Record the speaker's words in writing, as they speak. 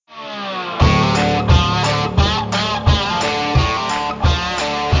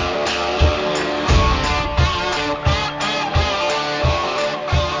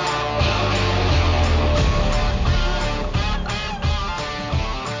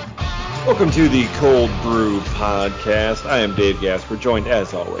Welcome to the Cold Brew Podcast. I am Dave Gasper, joined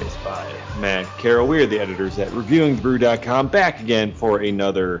as always by Matt Carroll. We are the editors at reviewingthebrew.com, back again for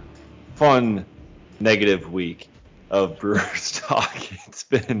another fun, negative week of Brewers talk.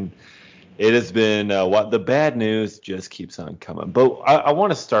 It has been what the bad news just keeps on coming. But I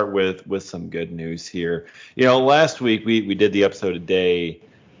want to start with some good news here. You know, last week we did the episode a day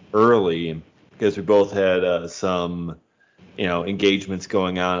early because we both had some engagements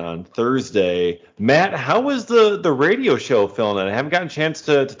going on Thursday. Matt, how was the radio show filming? I haven't gotten a chance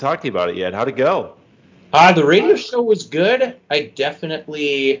to talk to you about it yet. How'd it go? The radio show was good. I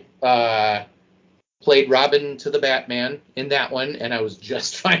definitely played Robin to the Batman in that one, and I was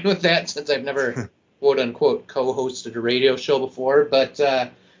just fine with that since I've never, quote-unquote, co-hosted a radio show before. But,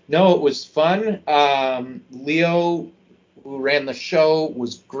 no, it was fun. Leo, who ran the show,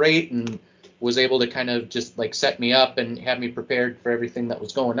 was great and was able to kind of just, set me up and have me prepared for everything that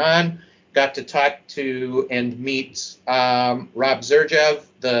was going on. Got to talk to and meet Rob Zurjev,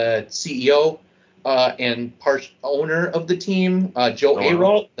 the CEO and part owner of the team, Joe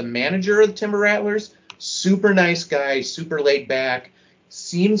Aralt, the manager of the Timber Rattlers. Super nice guy, super laid back.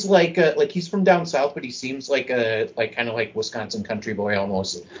 Seems like he's from down south, but he seems like kind of like Wisconsin country boy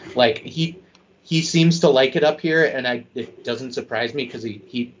almost. He seems to like it up here, and it doesn't surprise me because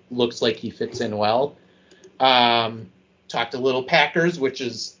he looks like he fits in well. Talked a little Packers, which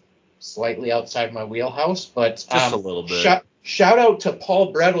is slightly outside my wheelhouse, but just a little bit. Shout out to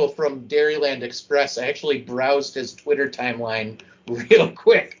Paul Brettel from Dairyland Express. I actually browsed his Twitter timeline real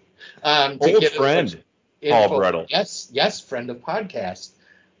quick. Old friend, Paul Brettel. Yes, friend of podcast.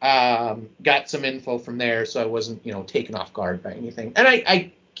 Got some info from there, so I wasn't, taken off guard by anything. And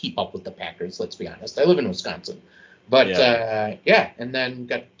I keep up with the Packers, let's be honest. I live in Wisconsin. But, and then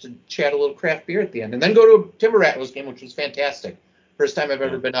got to chat a little craft beer at the end. And then go to a Timber Rattlers game, which was fantastic. First time I've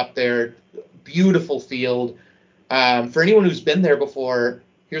ever been up there. Beautiful field. For anyone who's been there before,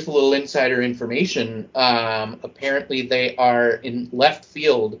 here's a little insider information. Apparently they are in left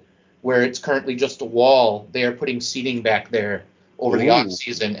field, where it's currently just a wall. They are putting seating back there over the off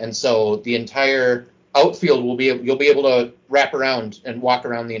season, and so the entire outfield you'll be able to wrap around and walk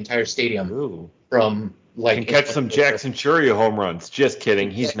around the entire stadium from can catch some Jackson Churia home runs. Just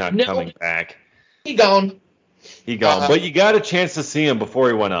kidding, he's not coming back. He gone. But you got a chance to see him before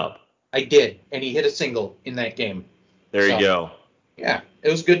he went up. I did, and he hit a single in that game. There you go. Yeah,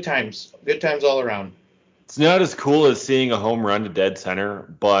 it was good times. Good times all around. It's not as cool as seeing a home run to dead center,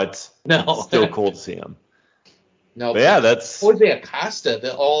 but still cool to see him. No, but yeah, that's Jose Acosta.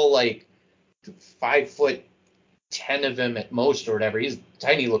 They're all 5'10" of him at most or whatever. He's a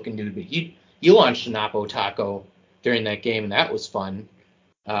tiny looking dude, but he launched an Oppo Taco during that game, and that was fun.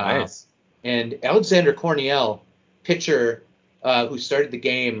 Nice. And Alexander Corniel, pitcher, who started the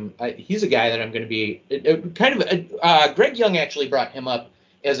game, he's a guy that I'm going to be Greg Young actually brought him up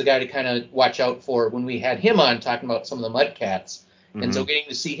as a guy to kind of watch out for when we had him on talking about some of the Mudcats. Mm-hmm. And so getting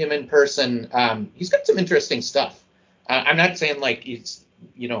to see him in person, he's got some interesting stuff. I'm not saying he's,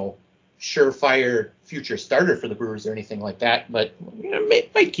 surefire future starter for the Brewers or anything like that, but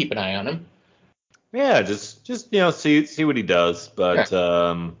might keep an eye on him. Yeah, just see what he does. But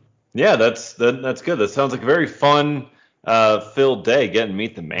that's good. That sounds like a very fun filled day. Getting to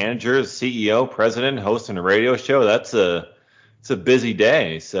meet the managers, CEO, president, hosting a radio show. It's a busy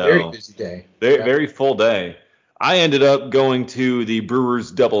day. So very busy day. Very full day. I ended up going to the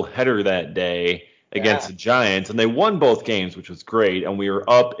Brewers doubleheader that day against the Giants, and they won both games, which was great. And we were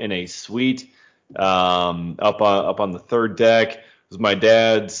up in a suite up on the third deck. It was my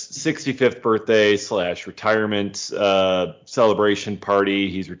dad's 65th birthday / retirement celebration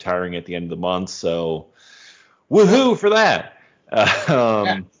party. He's retiring at the end of the month, so woohoo for that.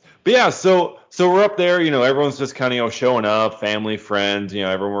 But yeah, so we're up there. Everyone's just kind of showing up, family, friends.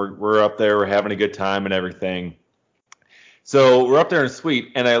 Everyone we're up there, we're having a good time and everything. So we're up there in a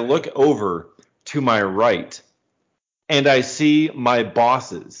suite, and I look over to my right, and I see my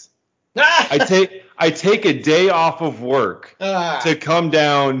bosses. I take a day off of work to come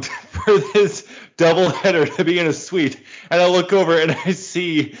down for this doubleheader to be in a suite, and I look over and I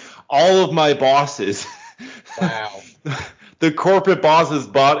see all of my bosses. Wow. The corporate bosses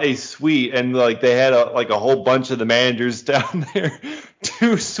bought a suite, and they had a whole bunch of the managers down there,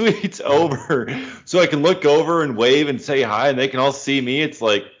 2 suites over, so I can look over and wave and say hi, and they can all see me. It's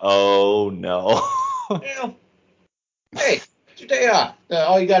like, oh no. Well, hey, it's your day off.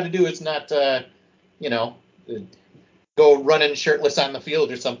 All you got to do is not, go running shirtless on the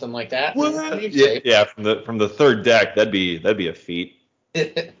field or something like that. Yeah, from the third deck, that'd be a feat.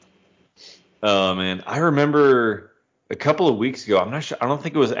 Oh man, I remember a couple of weeks ago. I'm not sure. I don't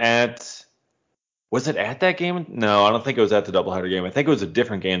think it was at Was it at that game? No, I don't think it was at the doubleheader game. I think it was a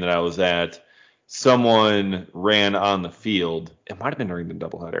different game that I was at. Someone ran on the field. It might have been during the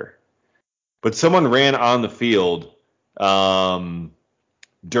doubleheader, but someone ran on the field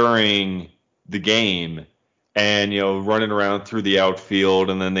during the game, and running around through the outfield,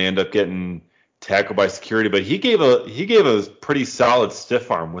 and then they end up getting tackled by security. But he gave a pretty solid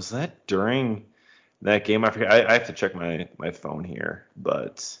stiff arm. Was that during that game? I forget. I have to check my phone here,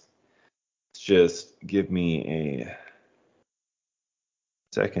 but just give me a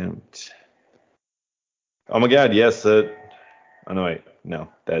second. Oh my God, yes. Oh no, wait, no,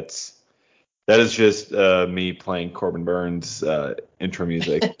 that is just me playing Corbin Burns intro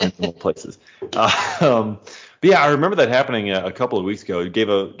music in multiple places. But yeah, I remember that happening a couple of weeks ago. He gave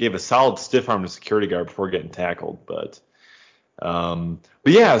a solid stiff arm to security guard before getting tackled. But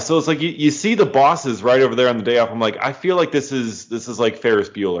yeah, so it's like you see the bosses right over there on the day off. I'm like, I feel like this is like Ferris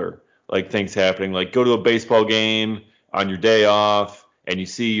Bueller, like things happening. Like go to a baseball game on your day off, and you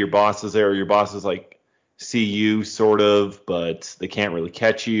see your bosses there. Or your bosses like see you sort of, but they can't really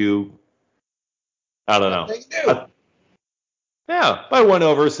catch you. I don't know. They do. Yeah, I went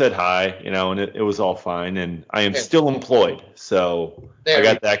over, said hi, and it was all fine, and I am still employed, so I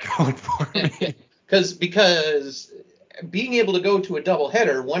got that going for me. Because being able to go to a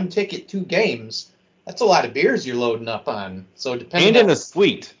doubleheader, 1 ticket, 2 games, that's a lot of beers you're loading up on. So depending and in a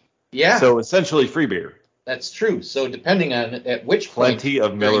suite. Yeah. So essentially free beer. That's true. So depending on at which plenty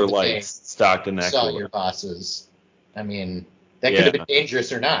point of Miller Lights stocked in that saw cooler. your bosses. I mean, that could have been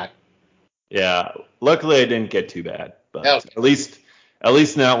dangerous or not. Yeah. Luckily, I didn't get too bad, but Okay. at least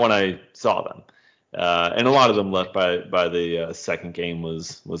not when I saw them. And a lot of them left by the second game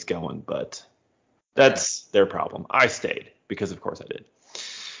was going, but that's their problem. I stayed because, of course, I did.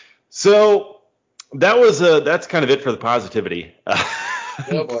 So that's kind of it for the positivity.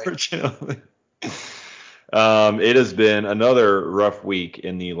 Oh boy. Unfortunately. It has been another rough week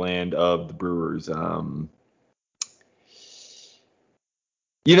in the land of the Brewers.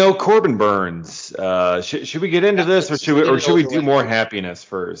 Corbin Burns. Should we get into this, or should we do more happiness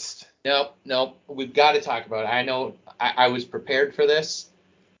first? Nope. We've got to talk about it. I know I was prepared for this.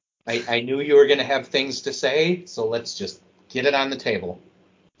 I knew you were going to have things to say, so let's just get it on the table.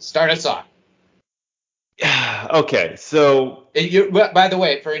 Start us off. Okay, so by the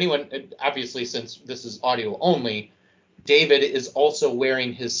way, for anyone, obviously since this is audio only, David is also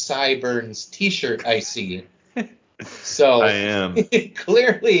wearing his Cy Burns T-shirt. I see. So I am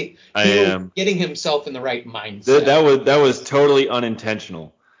clearly he was getting himself in the right mindset. That was totally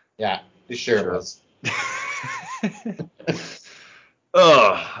unintentional. Yeah, sure. It was.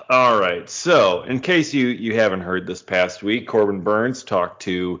 All right. So, in case you haven't heard this past week, Corbin Burns talked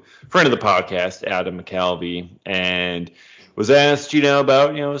to a friend of the podcast, Adam McCalvey, and was asked,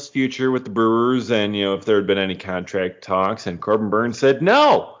 about, his future with the Brewers and, if there had been any contract talks. And Corbin Burns said,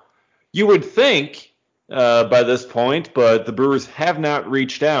 no. You would think by this point, but the Brewers have not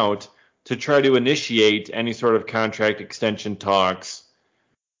reached out to try to initiate any sort of contract extension talks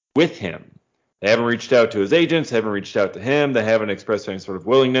with him. They haven't reached out to his agents, haven't reached out to him. They haven't expressed any sort of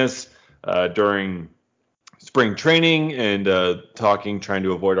willingness during spring training and trying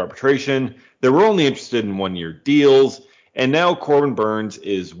to avoid arbitration. They were only interested in 1-year deals. And now Corbin Burns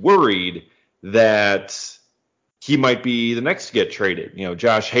is worried that he might be the next to get traded.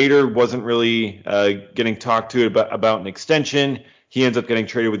 Josh Hader wasn't really getting talked to about an extension. He ends up getting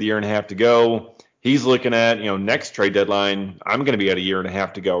traded with a year and a half to go. He's looking at, next trade deadline, I'm going to be at a year and a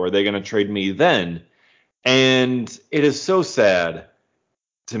half to go. Are they going to trade me then? And it is so sad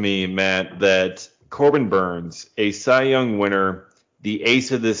to me, Matt, that Corbin Burns, a Cy Young winner, the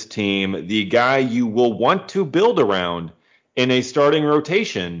ace of this team, the guy you will want to build around in a starting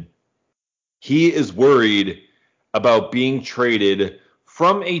rotation, he is worried about being traded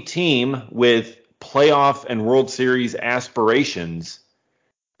from a team with playoff and World Series aspirations,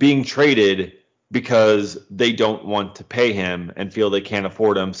 being traded because they don't want to pay him and feel they can't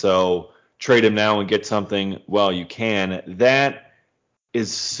afford him. So trade him now and get something while you can. That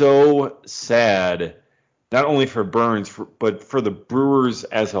is so sad, not only for Burns, but for the Brewers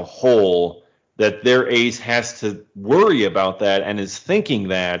as a whole, that their ace has to worry about that and is thinking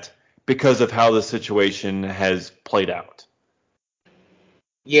that because of how the situation has played out.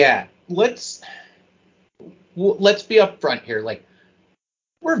 Yeah, let's be upfront here. Like,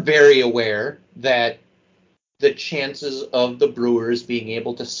 we're very aware that the chances of the Brewers being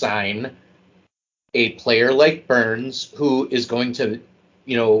able to sign a player like Burns, who is going to,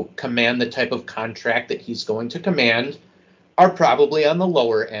 command the type of contract that he's going to command, are probably on the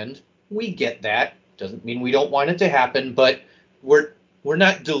lower end. We get that. Doesn't mean we don't want it to happen, but we're we're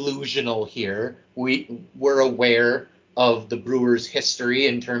not delusional here. We're aware of the Brewers' history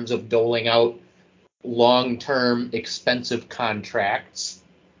in terms of doling out long-term expensive contracts.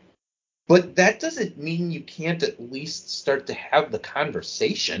 But that doesn't mean you can't at least start to have the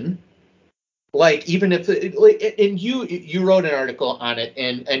conversation. Like, even if, and you wrote an article on it,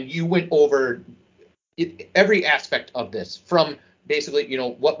 and you went over every aspect of this, from basically,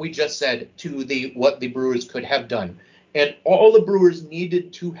 what we just said to what the Brewers could have done. And all the Brewers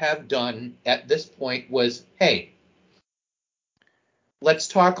needed to have done at this point was, hey, let's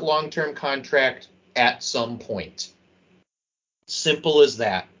talk long-term contract at some point. Simple as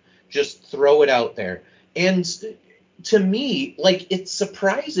that. Just throw it out there. And to me, like, it's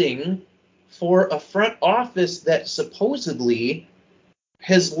surprising for a front office that supposedly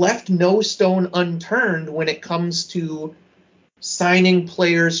has left no stone unturned when it comes to signing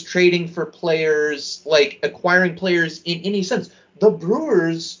players, trading for players, like acquiring players in any sense. The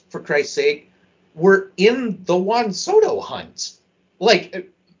Brewers, for Christ's sake, were in the Juan Soto hunt.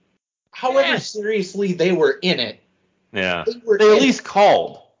 Like, however seriously they were in it. Yeah. They at least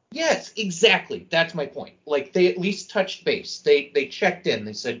called. Yes, exactly. That's my point. Like, they at least touched base. They checked in.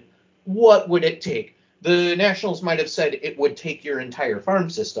 They said, what would it take? The Nationals might have said it would take your entire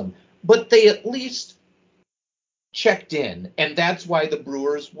farm system, but they at least checked in. And that's why the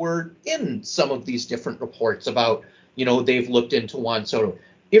Brewers were in some of these different reports about, they've looked into Juan Soto.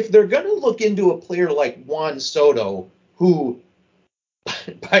 If they're going to look into a player like Juan Soto, who,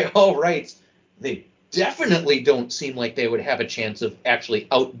 by all rights, they definitely don't seem like they would have a chance of actually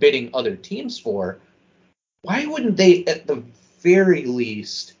outbidding other teams for, why wouldn't they at the very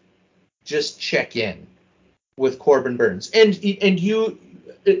least just check in with Corbin Burnes? And you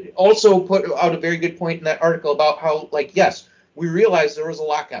also put out a very good point in that article about how, like, yes, we realized there was a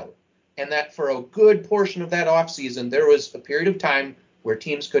lockout, and that for a good portion of that offseason, there was a period of time where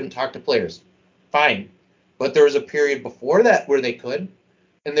teams couldn't talk to players. Fine. But there was a period before that where they could,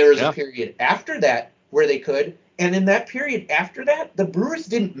 and there was a period after that where they could, and in that period after that, the Brewers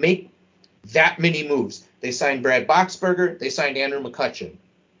didn't make that many moves. They signed Brad Boxberger, they signed Andrew McCutchen.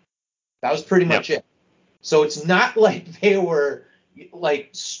 That was pretty much it. So it's not like they were, like,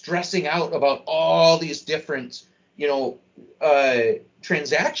 stressing out about all these different,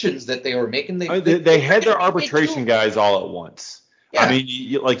 transactions that they were making. They had their arbitration guys all at once. Yeah. I mean,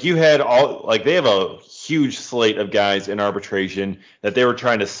 you had all, like, they have a huge slate of guys in arbitration that they were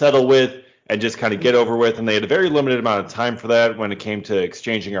trying to settle with and just kind of get over with, and they had a very limited amount of time for that when it came to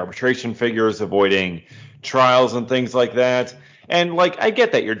exchanging arbitration figures, avoiding trials and things like that. And, like, I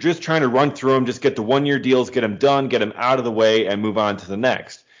get that. You're just trying to run through them, just get the one-year deals, get them done, get them out of the way, and move on to the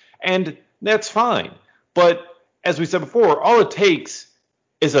next. And that's fine. But as we said before, all it takes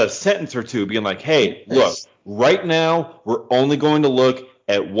is a sentence or two being like, hey, look, right now we're only going to look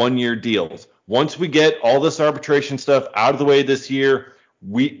at one-year deals. Once we get all this arbitration stuff out of the way this year,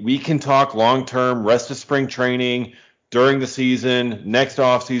 we can talk long-term, rest of spring training, during the season, next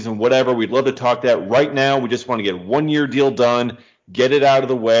off season, whatever. We'd love to talk that. Right now, we just want to get a one-year deal done, get it out of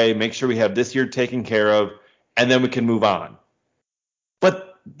the way, make sure we have this year taken care of, and then we can move on.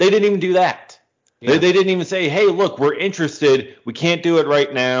 But they didn't even do that. Yeah. They didn't even say, hey, look, we're interested. We can't do it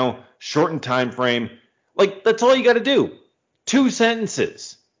right now. Shortened time frame. Like, that's all you got to do. 2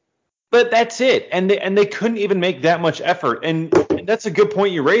 sentences. But that's it. And they couldn't even make that much effort. And that's a good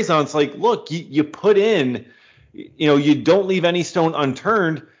point you raise on. It's like, look, you put in, you don't leave any stone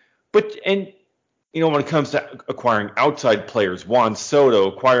unturned. But, when it comes to acquiring outside players, Juan Soto,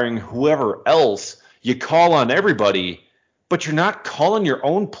 acquiring whoever else, you call on everybody. But you're not calling your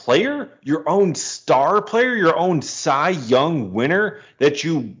own player, your own star player, your own Cy Young winner that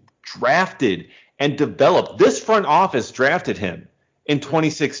you drafted and developed. This front office drafted him in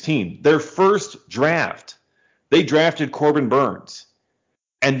 2016, their first draft. They drafted Corbin Burnes,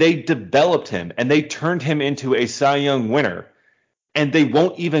 and they developed him, and they turned him into a Cy Young winner. And they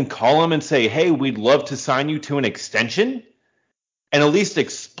won't even call him and say, hey, we'd love to sign you to an extension and at least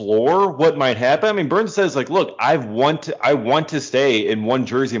explore what might happen. I mean, Burnes says, like, look, I want to stay in one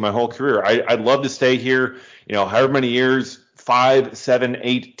jersey my whole career. I'd love to stay here, however many years, 5, 7,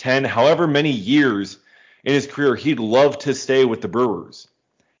 8, 10, however many years in his career, he'd love to stay with the Brewers.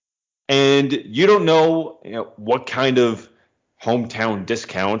 And you don't know, what kind of hometown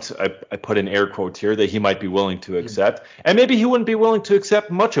discounts, I put in air quotes here, that he might be willing to accept. And maybe he wouldn't be willing to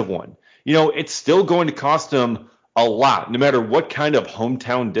accept much of one. It's still going to cost him a lot. No matter what kind of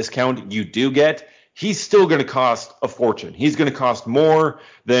hometown discount you do get, he's still going to cost a fortune. He's going to cost more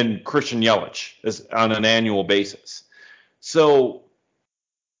than Christian Yelich on an annual basis. So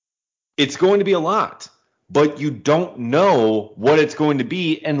it's going to be a lot. but you don't know what it's going to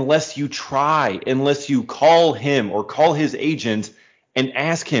be unless you try, unless you call him or call his agent and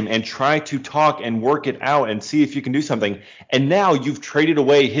ask him and try to talk and work it out and see if you can do something. And now you've traded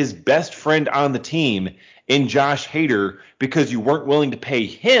away his best friend on the team in Josh Hader because you weren't willing to pay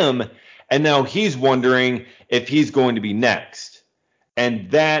him, and now he's wondering if he's going to be next. And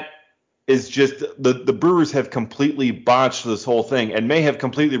that is just the Brewers have completely botched this whole thing and may have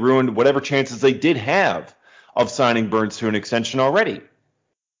completely ruined whatever chances they did have of signing Burns to an extension already.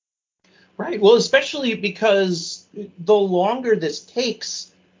 Right. Well, especially because the longer this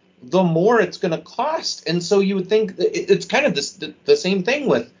takes, the more it's going to cost. And so you would think that it's kind of the same thing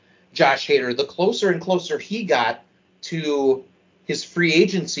with Josh Hader. The closer and closer he got to his free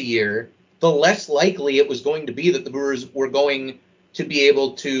agency year, the less likely it was going to be that the Brewers were going to be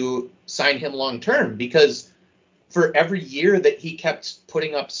able to sign him long term, because for every year that he kept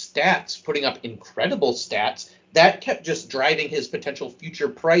putting up stats, putting up incredible stats, that kept just driving his potential future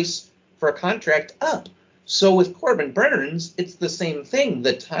price for a contract up. So with Corbin Burns, it's the same thing.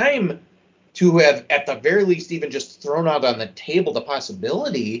 The time to have, at the very least, even just thrown out on the table the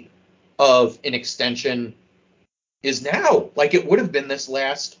possibility of an extension is now, like it would have been this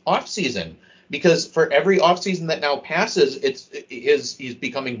last offseason. Because for every offseason that now passes, he's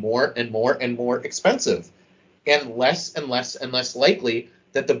becoming more and more and more expensive, and less and less likely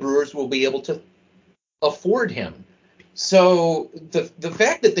that the Brewers will be able to afford him. So the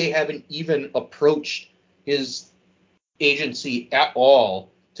fact that they haven't even approached his agency at all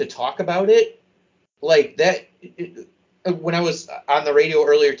to talk about it, like that, when I was on the radio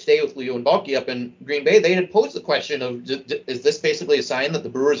earlier today with Leo and Balky up in Green Bay, they had posed the question of, is this basically a sign that the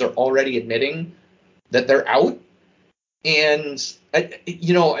Brewers are already admitting that they're out? And,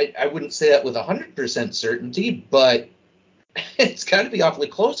 I wouldn't say that with 100% certainty, but it's got to be awfully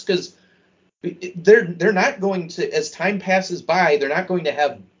close, because they're not going to, as time passes by, they're not going to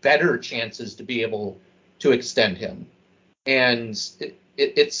have better chances to be able to extend him. And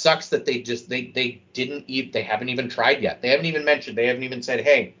it sucks that they haven't even tried yet. They haven't even mentioned, they haven't even said,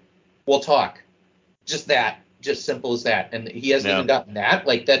 hey, we'll talk. Just simple as that. And he hasn't even gotten that.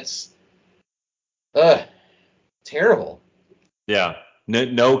 Like, that's terrible. Yeah.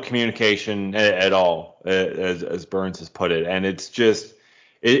 No communication at all, as Burns has put it. And it's just,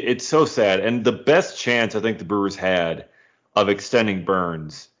 it's so sad. And the best chance I think the Brewers had of extending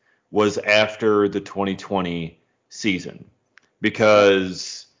Burns was after the 2020 season.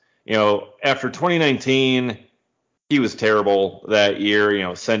 Because, after 2019, he was terrible that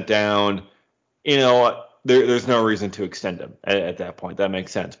year, sent down. There's no reason to extend him at that point. That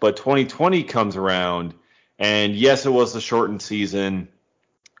makes sense. But 2020 comes around, and yes, it was the shortened season,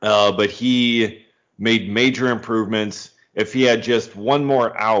 but he made major improvements. If he had just one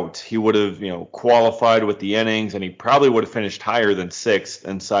more out, he would have, qualified with the innings, and he probably would have finished higher than sixth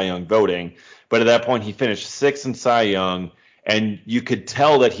in Cy Young voting. But at that point, he finished sixth in Cy Young, and you could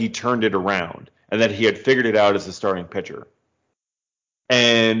tell that he turned it around and that he had figured it out as a starting pitcher.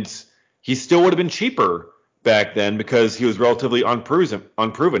 And he still would have been cheaper back then because he was relatively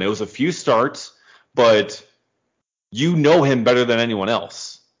unproven. It was a few starts, but him better than anyone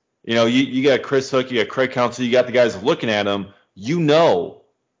else. You got Chris Hook, you got Craig Counsell, you got the guys looking at him.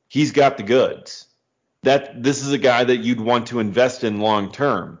 He's got the goods. This is a guy that you'd want to invest in long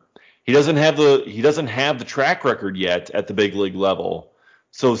term. He doesn't have the track record yet at the big league level.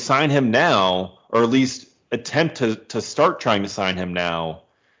 So sign him now, or at least attempt to start trying to sign him now.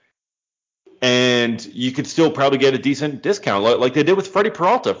 And you could still probably get a decent discount, like they did with Freddie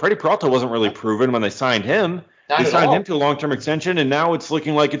Peralta. Freddie Peralta wasn't really proven when they signed him. They signed him to a long-term extension, and now it's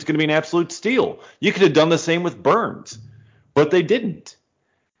looking like it's going to be an absolute steal. You could have done the same with Burns, but they didn't.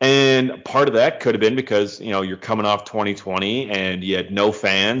 And part of that could have been because, you're coming off 2020 and you had no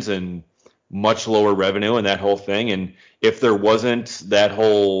fans and much lower revenue and that whole thing. And if there wasn't that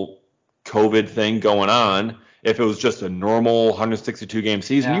whole COVID thing going on, if it was just a normal 162 game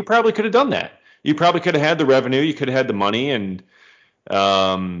season, You probably could have done that. You probably could have had the revenue, you could have had the money, and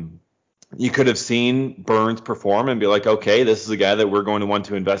you could have seen Burns perform and be like, okay, this is a guy that we're going to want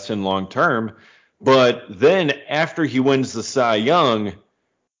to invest in long term. But then after he wins the Cy Young,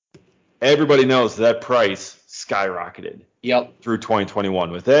 everybody knows that price skyrocketed. Yep. Through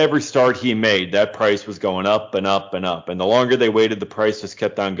 2021. With every start he made, that price was going up and up and up. And the longer they waited, the price just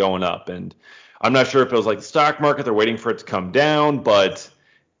kept on going up. And I'm not sure if it was like the stock market, they're waiting for it to come down, but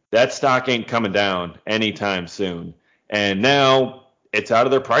that stock ain't coming down anytime soon. And now it's out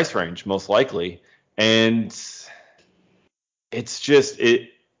of their price range, most likely. And it's just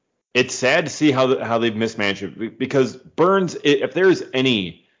it's sad to see how they've mismanaged it, because Burns, if there's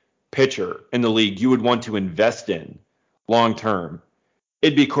any pitcher in the league you would want to invest in long term,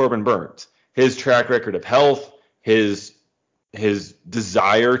 it'd be Corbin Burnes. His track record of health, his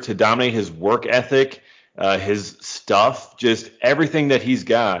desire to dominate, his work ethic, his stuff, just everything that he's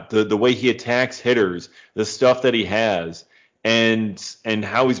got, the way he attacks hitters, the stuff that he has, and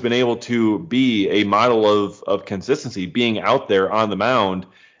how he's been able to be a model of consistency, being out there on the mound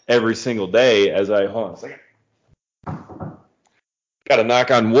every single day. Hold on a second. Got to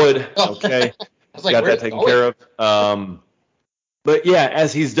knock on wood. Okay. Got that taken care of. But yeah,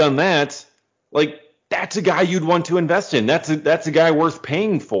 as he's done that, like, that's a guy you'd want to invest in. That's a guy worth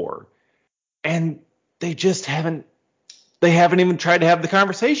paying for. And they just haven't even tried to have the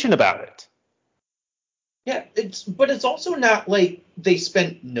conversation about it. Yeah, but it's also not like they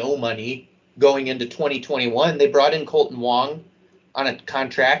spent no money going into 2021. They brought in Colton Wong on a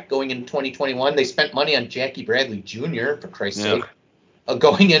contract going into 2021. They spent money on Jackie Bradley Jr., for Christ's sake,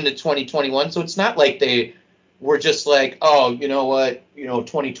 going into 2021. So it's not like they were just like, oh, you know what,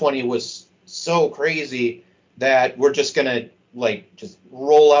 2020 was so crazy that we're just going to just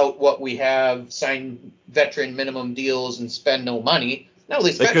roll out what we have, sign veteran minimum deals, and spend no money. No,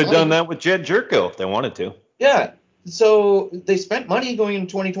 they could have done that with Jed Jerko if they wanted to. Yeah. So they spent money going into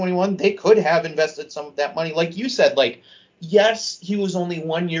 2021. They could have invested some of that money. Like you said, yes, he was only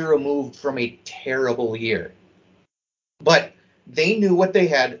 1 year removed from a terrible year. But they knew what they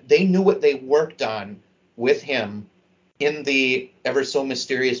had. They knew what they worked on with him in the ever so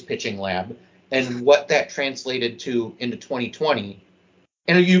mysterious pitching lab and what that translated to into 2020.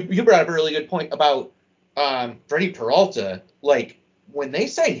 And you brought up a really good point about Freddie Peralta. When they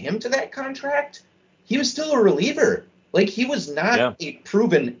signed him to that contract, he was still a reliever. He was not a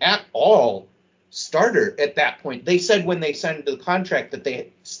proven at all starter at that point. They said when they signed the contract that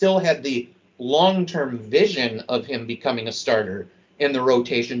they still had the long-term vision of him becoming a starter in the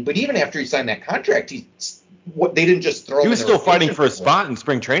rotation. But even after he signed that contract, they didn't just throw him in. He was still fighting for a spot in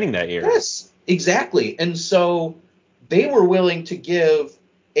spring training that year. Yes, exactly. And so they were willing to give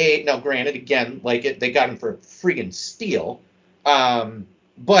now granted, again, they got him for a friggin' steal.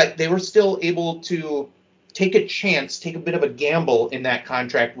 But they were still able to take a chance, take a bit of a gamble in that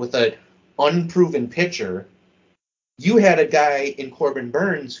contract with an unproven pitcher. You had a guy in Corbin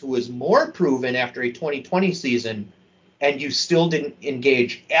Burnes who was more proven after a 2020 season, and you still didn't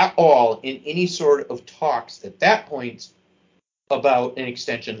engage at all in any sort of talks at that point about an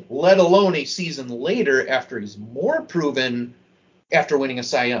extension, let alone a season later after he's more proven after winning a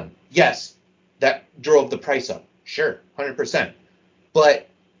Cy Young. Yes, that drove the price up. Sure, 100%. But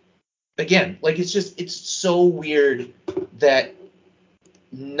again, it's so weird that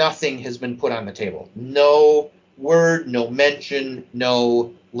nothing has been put on the table. No word, no mention,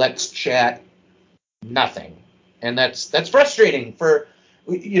 no let's chat, nothing. And that's frustrating for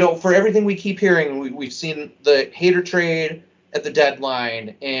everything we keep hearing. We've seen the Hader trade at the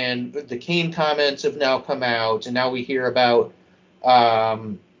deadline, and the Kane comments have now come out, and now we hear about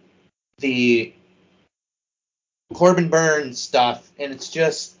the Corbin Burnes stuff, and it's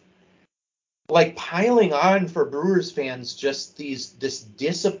just piling on for Brewers fans, just this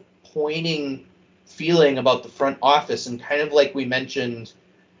disappointing feeling about the front office, and kind of like we mentioned,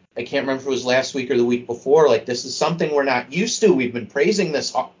 I can't remember if it was last week or the week before, this is something we're not used to. We've been praising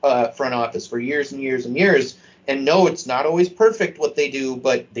this front office for years and years and years, and no, it's not always perfect what they do,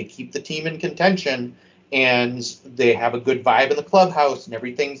 but they keep the team in contention, and they have a good vibe in the clubhouse, and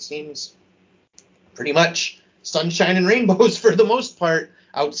everything seems pretty much sunshine and rainbows for the most part,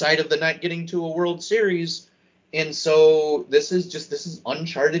 outside of the not getting to a World Series. And so this is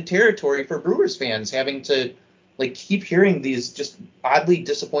uncharted territory for Brewers fans, having to keep hearing these just oddly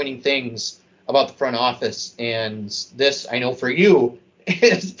disappointing things about the front office. And this, I know for you,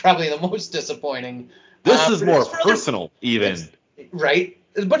 is probably the most disappointing. This is more personal, even. Right?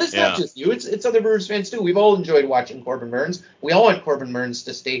 But it's not just you. It's other Brewers fans too. We've all enjoyed watching Corbin Burnes. We all want Corbin Burnes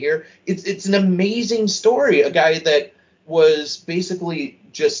to stay here. It's an amazing story. A guy that was basically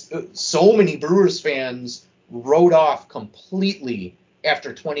just so many Brewers fans wrote off completely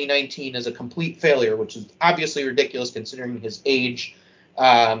after 2019 as a complete failure, which is obviously ridiculous considering his age.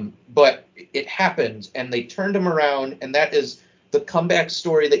 But it happened, and they turned him around, and that is the comeback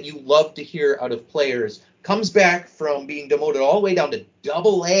story that you love to hear out of players. Comes back from being demoted all the way down to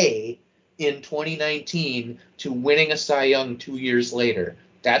Double-A in 2019 to winning a Cy Young 2 years later.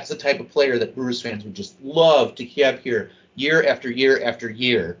 That's the type of player that Brewers fans would just love to have here year after year after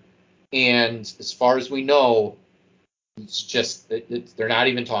year. And as far as we know, it's just they're not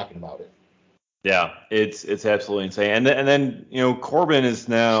even talking about it. Yeah, it's absolutely insane. And then Corbin is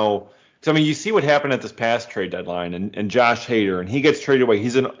now So, I mean, you see what happened at this past trade deadline, and Josh Hader, and he gets traded away.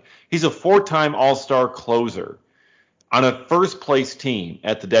 He's a 4-time All-Star closer on a first-place team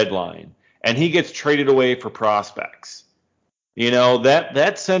at the deadline, and he gets traded away for prospects.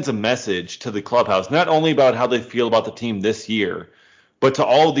 That sends a message to the clubhouse, not only about how they feel about the team this year, but to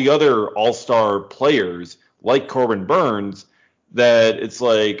all the other all-star players like Corbin Burnes, that it's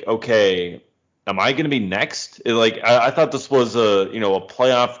like, okay, am I going to be next? I thought this was a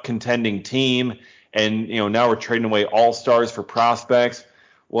playoff contending team, and now we're trading away all-stars for prospects.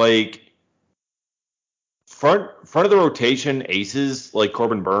 Like front of the rotation aces like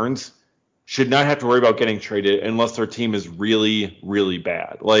Corbin Burnes should not have to worry about getting traded unless their team is really, really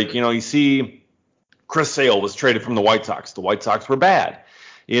bad. You see Chris Sale was traded from the White Sox. The White Sox were bad.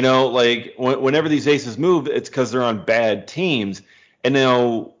 Whenever these aces move, it's because they're on bad teams. And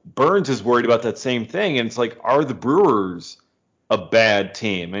now Burnes is worried about that same thing. And it's like, are the Brewers a bad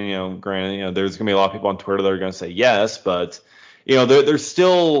team? And, granted, there's going to be a lot of people on Twitter that are going to say yes, but, they're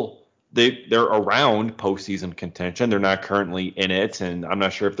still they're around postseason contention. They're not currently in it. And I'm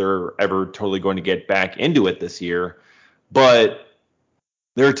not sure if they're ever totally going to get back into it this year. But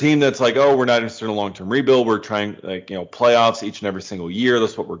they're a team that's like, oh, we're not interested in a long-term rebuild. We're trying, playoffs each and every single year.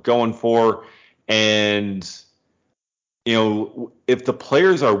 That's what we're going for. And, if the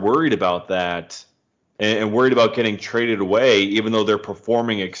players are worried about that and worried about getting traded away, even though they're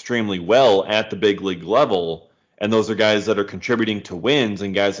performing extremely well at the big league level, and those are guys that are contributing to wins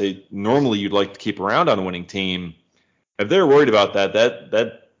and guys that normally you'd like to keep around on a winning team, if they're worried about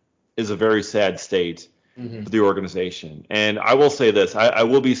that is a very sad state for the organization. And I will say this, I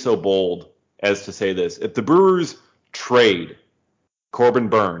will be so bold as to say this. If the Brewers trade Corbin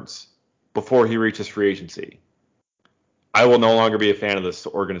Burnes before he reaches free agency, I will no longer be a fan of this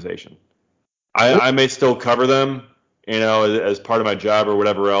organization. I may still cover them, as part of my job or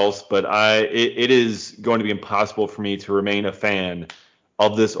whatever else, but it is going to be impossible for me to remain a fan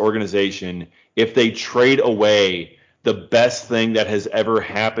of this organization if they trade away the best thing that has ever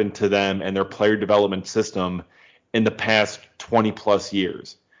happened to them and their player development system in the past 20 plus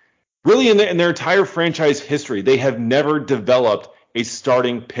years. Really, in their entire franchise history, they have never developed a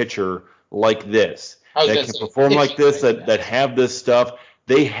starting pitcher like this that can perform like this, that have this stuff.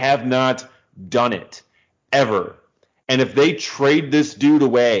 They have not done it ever. And if they trade this dude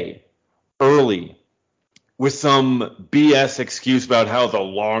away early with some BS excuse about how the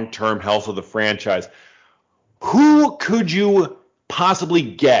long-term health of the franchise, who could you possibly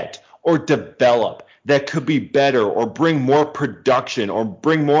get or develop that could be better or bring more production or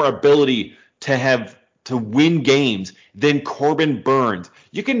bring more ability to win games than Corbin Burnes?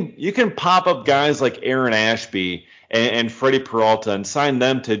 You can pop up guys like Aaron Ashby and Freddie Peralta and sign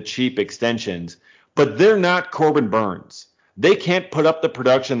them to cheap extensions, but they're not Corbin Burnes. They can't put up the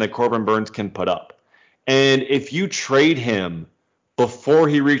production that Corbin Burnes can put up. And if you trade him before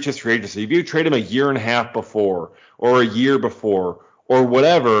he reaches free agency, if you trade him a year and a half before or a year before or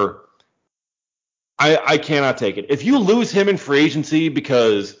whatever, I cannot take it. If you lose him in free agency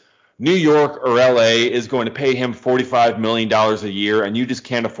because New York or LA is going to pay him $45 million a year and you just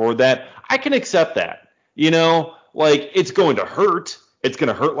can't afford that, I can accept that. It's going to hurt. It's going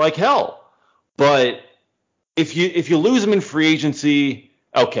to hurt like hell. But if you lose him in free agency,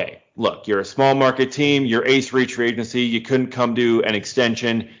 okay, look, you're a small market team. Your ace reached free agency. You couldn't come to an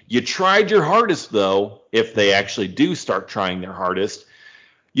extension. You tried your hardest, though, if they actually do start trying their hardest.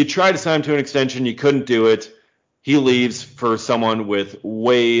 You tried to sign him to an extension. You couldn't do it. He leaves for someone with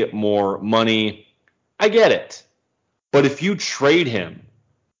way more money. I get it. But if you trade him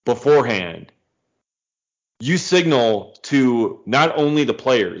beforehand, you signal to not only the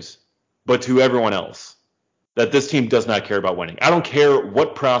players, but to everyone else that this team does not care about winning. I don't care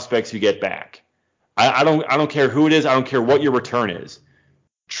what prospects you get back. I don't care who it is. I don't care what your return is.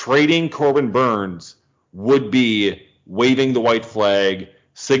 Trading Corbin Burnes would be waving the white flag,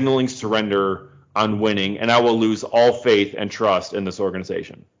 signaling surrender on winning, and I will lose all faith and trust in this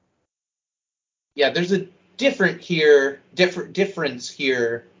organization. Yeah, there's a difference here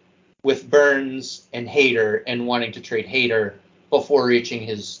with Burnes and Hader and wanting to trade Hader before reaching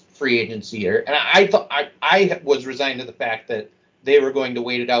his free agency year. And I was resigned to the fact that they were going to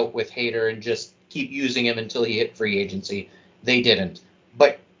wait it out with Hader and just keep using him until he hit free agency. They didn't.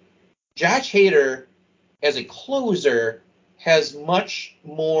 But Josh Hader, as a closer, has much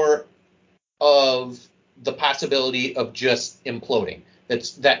more of the possibility of just imploding.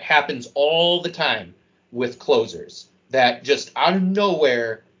 That happens all the time with closers. That just out of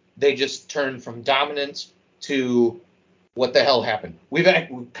nowhere, they just turn from dominance to what the hell happened. We've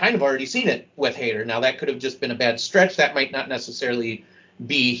kind of already seen it with Hader. Now, that could have just been a bad stretch. That might not necessarily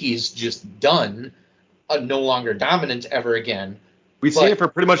B, he's just done, no longer dominant ever again. We've seen it for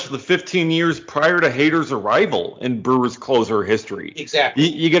pretty much the 15 years prior to Hader's arrival in Brewers closer history. Exactly.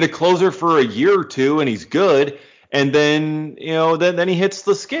 You get a closer for a year or two, and he's good, and then then he hits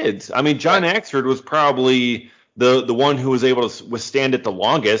the skids. I mean, John Axford was probably the one who was able to withstand it the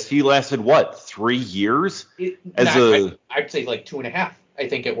longest. He lasted 3 years? I'd say like 2.5. I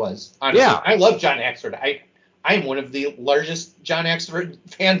think it was. Honestly, yeah. I love John Axford. I'm one of the largest John Axford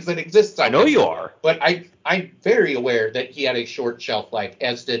fans that exists. I know you are. But I'm very aware that he had a short shelf life,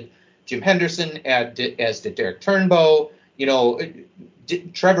 as did Jim Henderson, as did Derek Turnbow.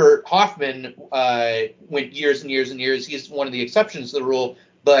 Trevor Hoffman went years and years and years. He's one of the exceptions to the rule.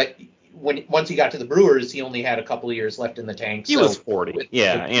 But once he got to the Brewers, he only had a couple of years left in the tank. He was 40. It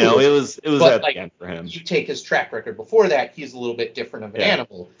was at the end for him. You take his track record before that, he's a little bit different of an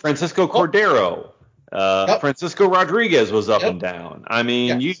animal. Francisco Cordero. Francisco Rodriguez was up and down. I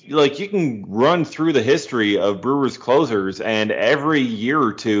mean, you can run through the history of Brewers closers, and every year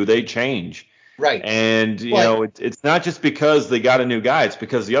or two they change. Right. And it's not just because they got a new guy; it's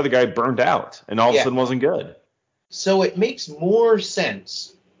because the other guy burned out and all of a sudden wasn't good. So it makes more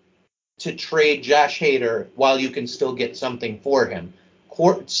sense to trade Josh Hader while you can still get something for him.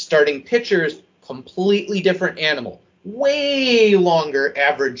 Starting pitchers, completely different animal. Way longer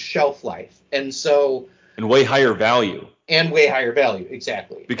average shelf life. And way higher value.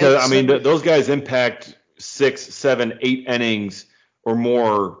 Exactly. Because, those guys impact 6, 7, 8 innings or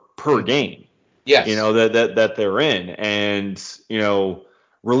more per game. Yes. That they're in. And,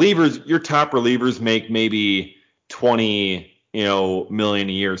 relievers, your top relievers make maybe 20, million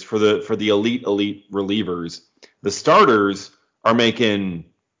a year for the elite relievers. The starters are making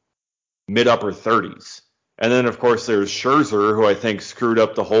mid-upper 30s. And then, of course, there's Scherzer, who I think screwed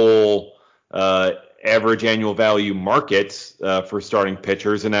up the whole average annual value market for starting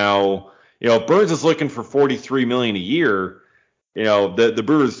pitchers. And now, Burns is looking for $43 million a year. The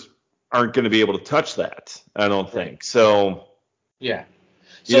Brewers aren't going to be able to touch that, I don't think. So, yeah.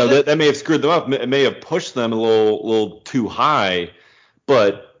 That may have screwed them up. It may have pushed them a little too high.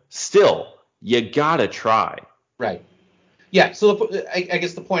 But still, you got to try. Right. Yeah, so I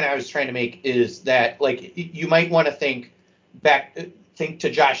guess the point I was trying to make is that, you might want to think to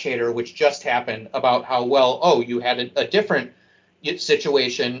Josh Hader, which just happened, about how, you had a different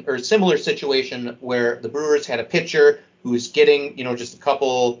situation or similar situation where the Brewers had a pitcher who's getting, just a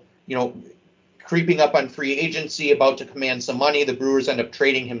couple, creeping up on free agency, about to command some money. The Brewers end up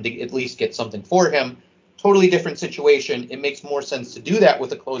trading him to at least get something for him. Totally different situation. It makes more sense to do that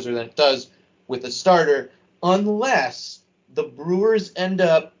with a closer than it does with a starter, unless the Brewers end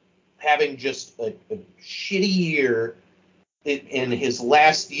up having just a shitty year in his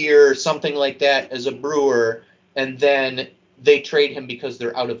last year, something like that, as a Brewer, and then they trade him because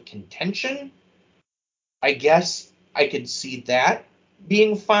they're out of contention. I guess I could see that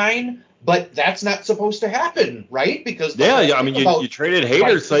being fine, but that's not supposed to happen, right? Because you traded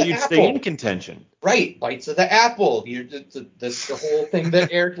Hader so you'd stay in contention. Right, bites of the apple. That's the whole thing that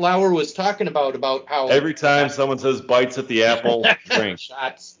Eric Lauer was talking about how every time someone says bites at the apple, drink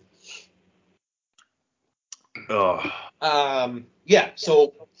shots. Oh. Yeah.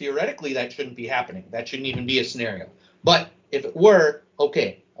 So theoretically, that shouldn't be happening. That shouldn't even be a scenario. But if it were,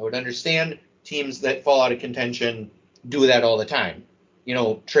 okay, I would understand teams that fall out of contention do that all the time.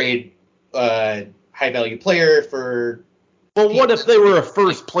 Trade high value player for. Well, what if they were a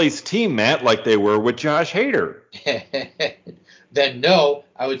first place team, Matt, like they were with Josh Hader? Then no,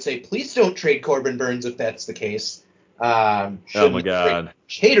 I would say please don't trade Corbin Burns if that's the case. Oh my God.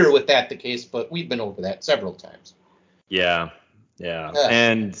 Hader with that the case, but we've been over that several times. Yeah.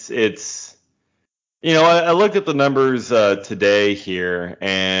 And it's, I looked at the numbers today here,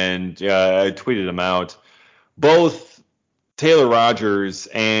 and I tweeted them out. Both Taylor Rogers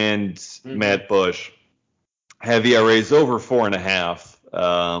and Matt Bush have ERAs over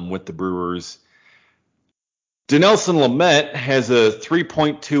 4.5 with the Brewers. Dinelson Lamet has a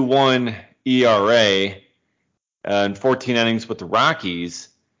 3.21 ERA in 14 innings with the Rockies,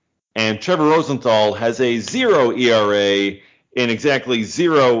 and Trevor Rosenthal has a 0 ERA in exactly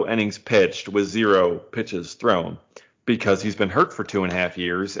 0 innings pitched with 0 pitches thrown, because he's been hurt for 2.5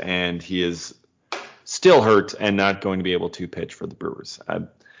 years, and he is still hurt and not going to be able to pitch for the Brewers.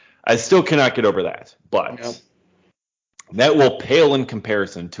 I still cannot get over that, but that will pale in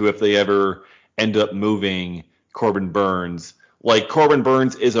comparison to if they ever end up moving Corbin Burns, like Corbin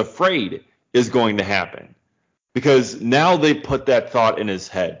Burns is afraid is going to happen. Because now they put that thought in his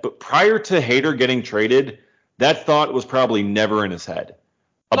head. But prior to Hader getting traded, that thought was probably never in his head.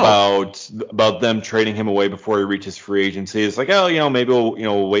 about them trading him away before he reaches free agency. It's like, oh, maybe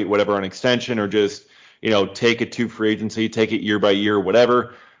we'll wait whatever on extension or just, take it to free agency, take it year by year,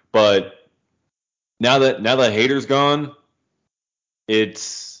 whatever. But now that Hader's gone,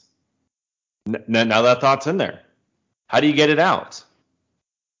 it's now that thought's in there. How do you get it out?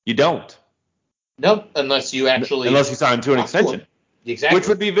 You don't. Nope, unless you sign him to an extension. Exactly. Which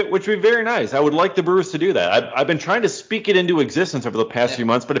would be very nice. I would like the Brewers to do that. I've been trying to speak it into existence over the past few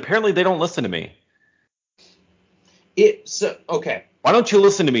months, but apparently they don't listen to me. Okay. Why don't you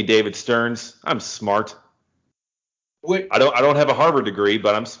listen to me, David Stearns? I'm smart. I don't have a Harvard degree,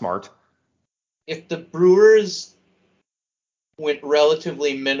 but I'm smart. If the Brewers went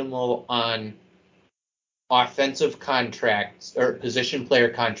relatively minimal on offensive contracts or position player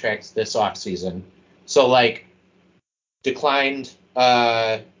contracts this offseason, so like declined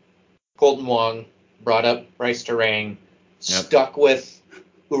Colton Wong, brought up Bryce Turang, stuck with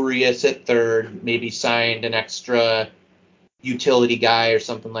Urias at third, maybe signed an extra utility guy or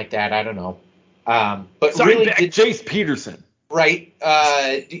something like that. I don't know. But signed really back Jace Peterson. Right.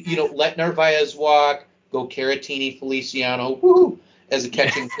 Let Narvaez walk, go Caratini, Feliciano, as a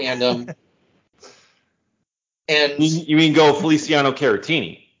catching tandem. And you mean go Feliciano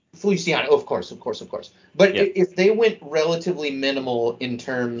Caratini? Feliciano, of course. But if they went relatively minimal in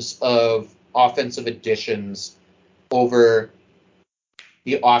terms of offensive additions over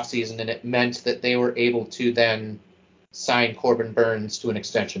the offseason, and it meant that they were able to then sign Corbin Burnes to an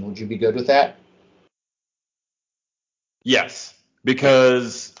extension, would you be good with that? Yes,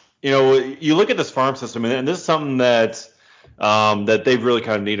 because you look at this farm system, and this is something that they've really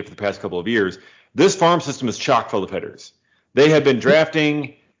kind of needed for the past couple of years. This farm system is chock full of hitters. They have been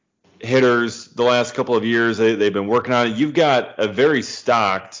drafting hitters the last couple of years. They've been working on it. You've got a very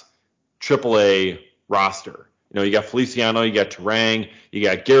stocked AAA roster. You got Feliciano, you got Turang, you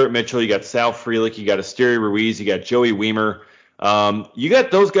got Garrett Mitchell, you got Sal Frelick, you got Esteury Ruiz, you got Joey Wiemer. You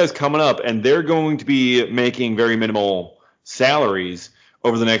got those guys coming up, and they're going to be making very minimal salaries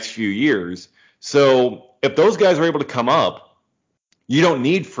over the next few years. So if those guys are able to come up, you don't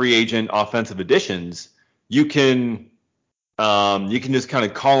need free agent offensive additions. You can just kind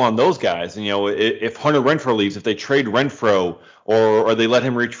of call on those guys. And, if Hunter Renfroe leaves, if they trade Renfroe or they let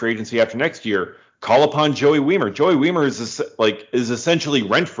him reach free agency after next year, call upon Joey Wiemer. Joey Wiemer is essentially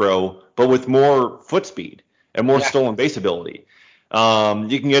Renfroe, but with more foot speed and more stolen base ability.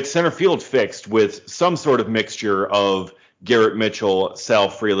 You can get center field fixed with some sort of mixture of Garrett Mitchell, Sal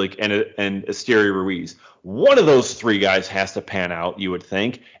Frelick, and Esteury Ruiz. One of those three guys has to pan out, you would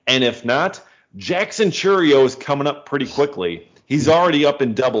think. And if not, Jackson Chourio is coming up pretty quickly. He's already up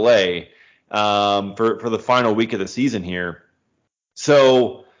in Double-A for the final week of the season here.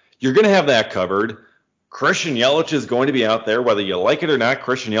 So you're going to have that covered. Christian Yelich is going to be out there. Whether you like it or not,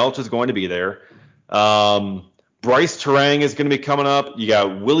 Christian Yelich is going to be there. Bryce Turang is going to be coming up. You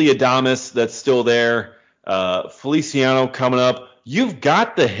got Willy Adames that's still there. Feliciano coming up. You've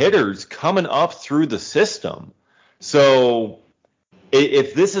got the hitters coming up through the system. So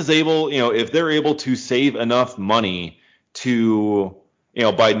if this is able, if they're able to save enough money to,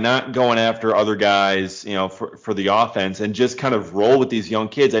 by not going after other guys, for the offense and just kind of roll with these young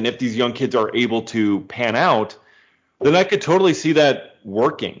kids, and if these young kids are able to pan out, then I could totally see that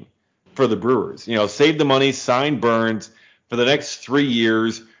working for the Brewers. Save the money, sign Burnes. For the next 3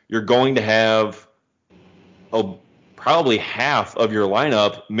 years, you're going to have probably half of your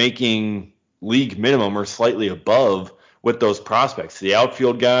lineup making league minimum or slightly above with those prospects. The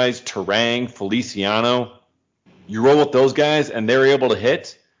outfield guys, Turang, Feliciano, you roll with those guys and they're able to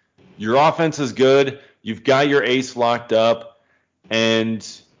hit. Your offense is good. You've got your ace locked up, and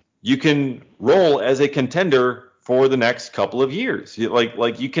you can roll as a contender for the next couple of years.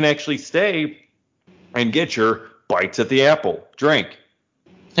 Like you can actually stay and get your bites at the apple drink.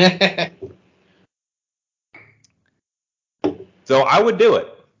 So I would do it.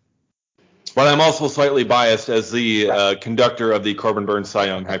 But I'm also slightly biased as the conductor of the Corbin Burnes Cy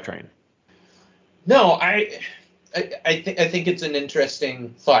Young hype train. No, I think it's an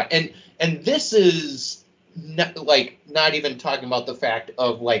interesting thought, and this is not even talking about the fact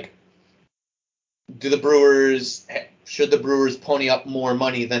of should the Brewers pony up more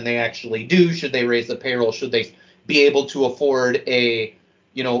money than they actually do? Should they raise the payroll? Should they be able to afford a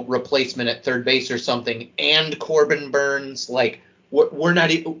replacement at third base or something? And Corbin Burnes, we're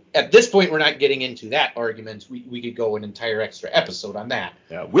not at this point. We're not getting into that argument. We could go an entire extra episode on that.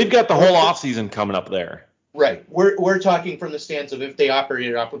 Yeah, we've got the whole offseason coming up there. Right. We're talking from the stance of if they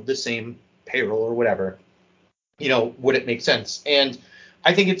operated off of the same payroll or whatever, would it make sense? And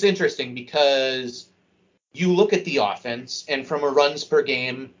I think it's interesting because you look at the offense, and from a runs per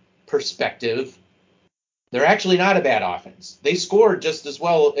game perspective, they're actually not a bad offense. They score just as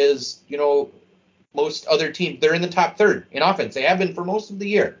well as, most other teams. They're in the top third in offense. They have been for most of the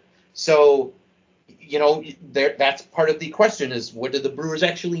year. So, that's part of the question is, what do the Brewers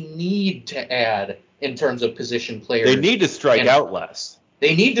actually need to add in terms of position players? They need to strike out less.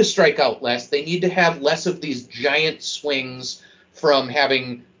 They need to strike out less. They need to have less of these giant swings from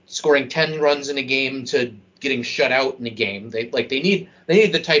scoring 10 runs in a game to getting shut out in a game. They need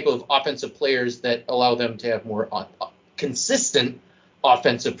the type of offensive players that allow them to have more consistent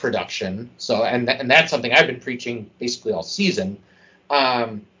offensive production. So and that's something I've been preaching basically all season.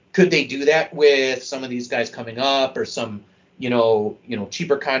 Could they do that with some of these guys coming up or some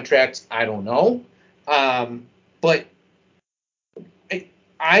cheaper contracts? I don't know. But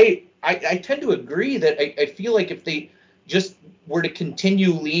I tend to agree that I feel like if they just were to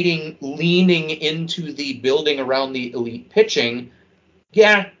continue leaning into the building around the elite pitching,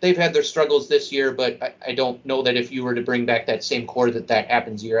 yeah, they've had their struggles this year, but I don't know that if you were to bring back that same core that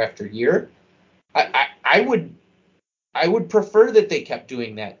happens year after year. I would prefer that they kept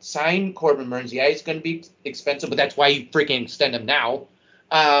doing that. Sign Corbin Burnes. Yeah, he's going to be expensive, but that's why you freaking extend him now.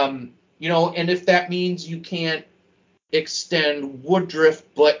 And if that means you can't extend Woodruff,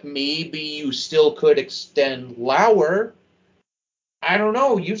 but maybe you still could extend Lauer, I don't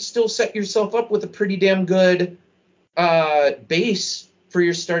know. You've still set yourself up with a pretty damn good base for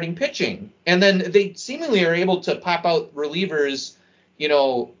your starting pitching. And then they seemingly are able to pop out relievers,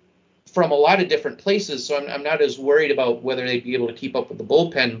 from a lot of different places. So I'm not as worried about whether they'd be able to keep up with the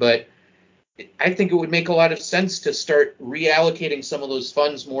bullpen, but I think it would make a lot of sense to start reallocating some of those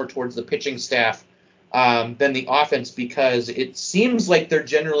funds more towards the pitching staff than the offense, because it seems like they're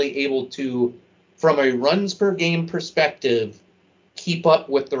generally able to, from a runs per game perspective, keep up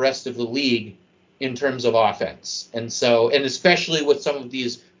with the rest of the league in terms of offense. And especially with some of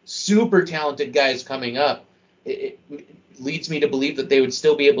these super talented guys coming up, it leads me to believe that they would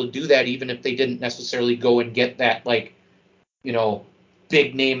still be able to do that even if they didn't necessarily go and get that,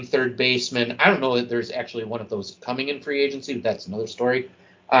 big name third baseman. I don't know that there's actually one of those coming in free agency, but that's another story.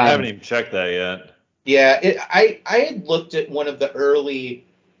 I haven't even checked that yet. Yeah, I had looked at one of the early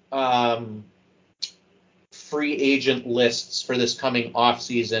free agent lists for this coming off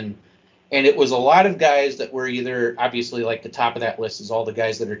season, and it was a lot of guys that were either, obviously, like the top of that list is all the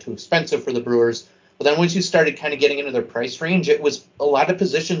guys that are too expensive for the Brewers. But then once you started kind of getting into their price range, it was a lot of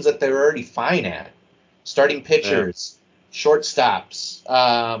positions that they were already fine at. Starting pitchers, shortstops,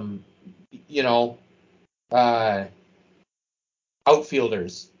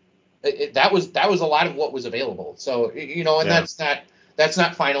 outfielders. That was a lot of what was available. So, that's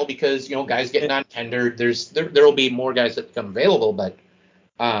not final because, guys get non-tendered. There will be more guys that become available, but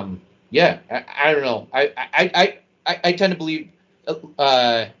I don't know. I tend to believe,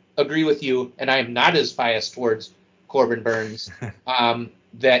 agree with you, and I am not as biased towards Corbin Burnes,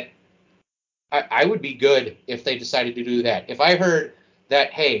 that I would be good if they decided to do that. If I heard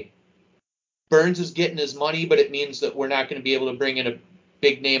that, hey, Burnes is getting his money, but it means that we're not going to be able to bring in a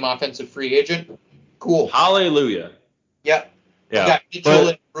big name offensive free agent, cool. Hallelujah. Yep. Yeah. We got Mitchell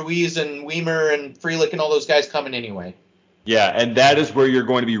and Ruiz and Weimer and Frelick and all those guys coming anyway. Yeah, and that is where you're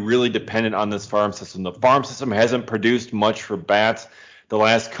going to be really dependent on this farm system. The farm system hasn't produced much for bats the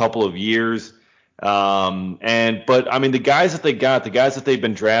last couple of years. But I mean, the guys that they got, the guys that they've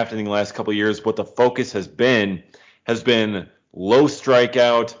been drafting in the last couple of years, what the focus has been low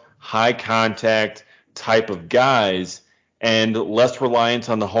strikeout, high contact type of guys, and less reliance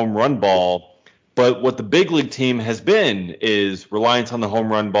on the home run ball. But what the big league team has been is reliance on the home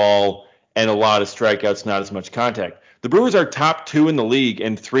run ball and a lot of strikeouts, not as much contact. The Brewers are top 2 in the league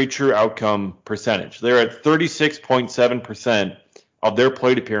in 3 true outcome percentage. They're at 36.7% of their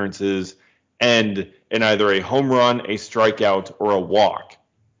plate appearances end in either a home run, a strikeout, or a walk.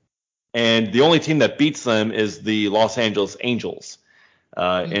 And the only team that beats them is the Los Angeles Angels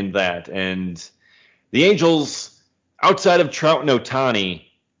in that. And the Angels, outside of Trout and Ohtani,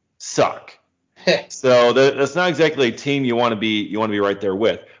 suck. So that's not exactly a team you want to be right there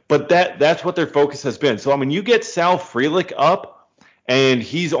with. But that's what their focus has been. So I mean, you get Sal Frelick up, and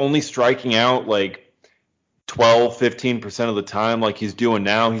he's only striking out like 12-15% of the time, like he's doing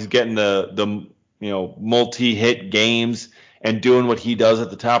now. He's getting the multi-hit games and doing what he does at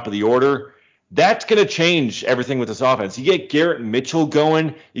the top of the order. That's going to change everything with this offense. You get Garrett Mitchell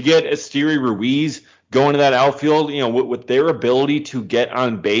going, you get Esteury Ruiz going to that outfield. With their ability to get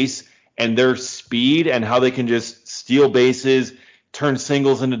on base and their speed and how they can just steal bases, turn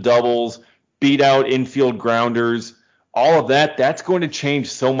singles into doubles, beat out infield grounders. all of that's going to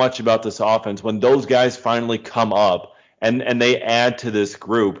change so much about this offense when those guys finally come up and they add to this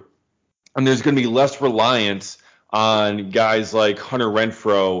group. And there's going to be less reliance on guys like Hunter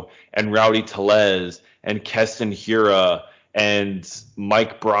Renfrow and Rowdy Tellez and Keston Hiura and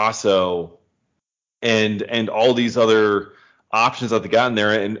Mike Brasso and all these other options that they got in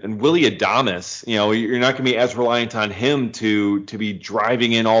there. And Willie Adames, you're not going to be as reliant on him to be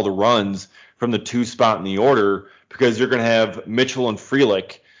driving in all the runs from the 2 spot in the order, because you're going to have Mitchell and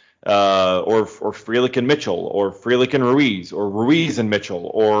Frelick, or Frelick and Mitchell, or Frelick and Ruiz, or Ruiz and Mitchell,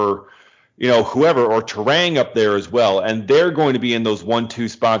 or whoever, or Terang up there as well, and they're going to be in those 1-2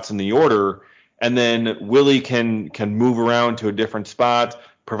 spots in the order, and then Willie can move around to a different spot,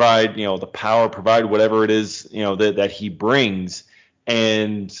 provide the power, provide whatever it is that he brings,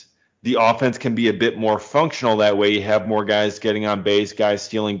 and the offense can be a bit more functional that way. You have more guys getting on base, guys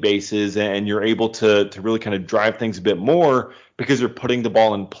stealing bases, and you're able to really kind of drive things a bit more because you're putting the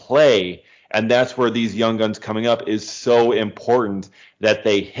ball in play. And that's where these young guns coming up is so important that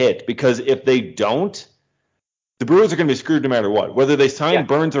they hit, because if they don't, the Brewers are going to be screwed no matter what. Whether they sign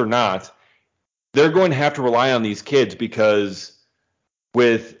Burns or not, they're going to have to rely on these kids, because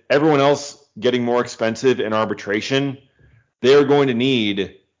with everyone else getting more expensive in arbitration, they're going to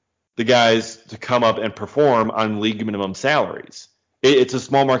need the guys to come up and perform on league minimum salaries. It's a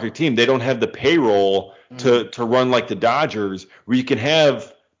small market team. They don't have the payroll to run like the Dodgers, where you can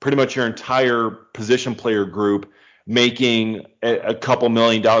have pretty much your entire position player group making a couple $1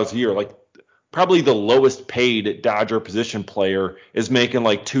 million a year. Like, probably the lowest paid Dodger position player is making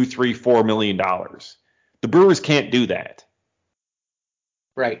like $2, $3, $4 million. The Brewers can't do that.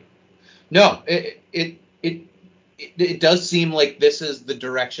 Right. No, it does seem like this is the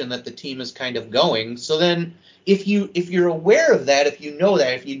direction that the team is kind of going. So then if you're aware of that, if you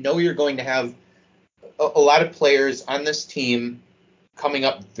know you're going to have a lot of players on this team coming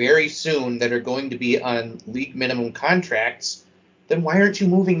up very soon that are going to be on league minimum contracts, then why aren't you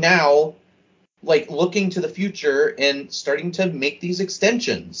moving now, like looking to the future and starting to make these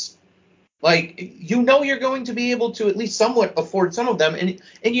extensions? Like, you're going to be able to at least somewhat afford some of them.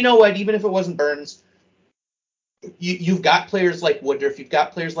 And you know what, even if it wasn't Burns, you've got players like Woodruff, you've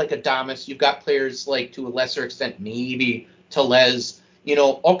got players like Adames, you've got players like, to a lesser extent, maybe Tellez,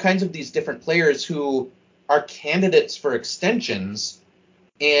 all kinds of these different players who are candidates for extensions.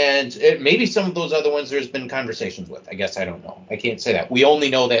 And maybe some of those other ones there's been conversations with. I guess I don't know. I can't say that. We only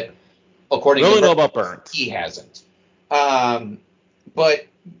know that, according to know about Burns, he hasn't. But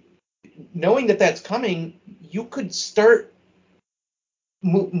knowing that that's coming, you could start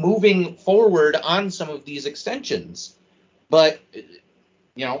moving forward on some of these extensions. But,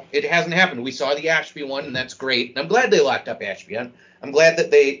 it hasn't happened. We saw the Ashby one, and that's great. And I'm glad they locked up Ashby. I'm glad that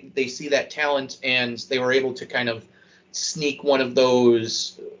they see that talent, and they were able to kind of sneak one of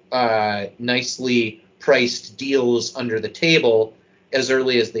those nicely priced deals under the table as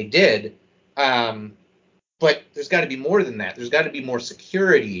early as they did. But there's got to be more than that. There's got to be more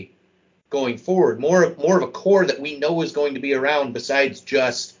security going forward, more of a core that we know is going to be around besides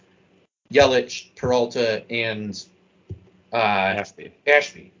just Yelich, Peralta, and Ashby.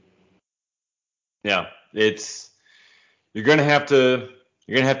 Yeah, you're gonna have to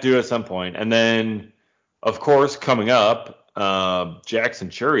do it at some point. And then, of course, coming up, Jackson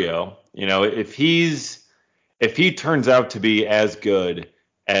Chourio. If he turns out to be as good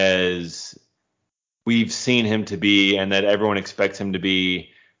as we've seen him to be, and that everyone expects him to be,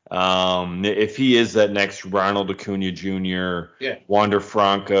 if he is that next Ronald Acuna Jr., Wander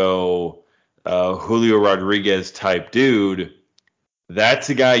Franco, Julio Rodriguez type dude, that's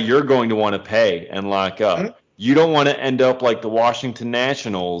a guy you're going to want to pay and lock up. Mm-hmm. You don't want to end up like the Washington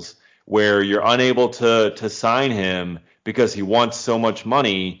Nationals, where you're unable to sign him because he wants so much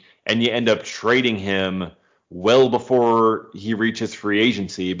money, and you end up trading him well before he reaches free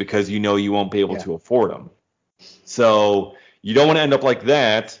agency because you won't be able to afford him. So you don't want to end up like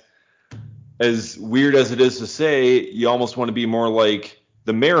that. As weird as it is to say, you almost want to be more like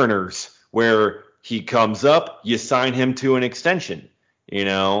the Mariners, where he comes up, you sign him to an extension.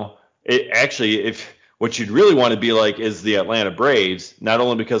 If what you'd really want to be like is the Atlanta Braves, not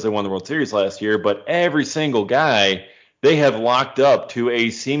only because they won the World Series last year, but every single guy they have locked up to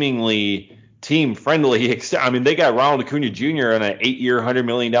a seemingly team-friendly they got Ronald Acuna Jr. on an 8-year, $100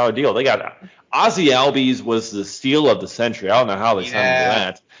 million deal. They got Ozzie Albies was the steal of the century. I don't know how they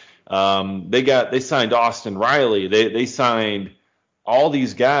signed that. They signed Austin Riley. They signed all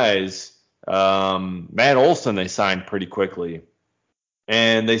these guys. Matt Olson they signed pretty quickly,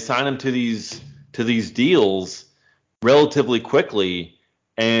 and they signed him to these deals relatively quickly,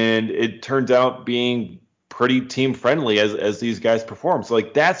 and it turns out being pretty team friendly as these guys perform. So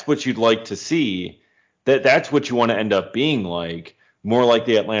like that's what you'd like to see. That's what you want to end up being like, more like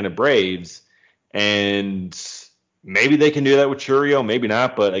the Atlanta Braves. And maybe they can do that with Churio, maybe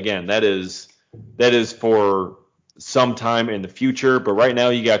not. But again, that is for some time in the future. But right now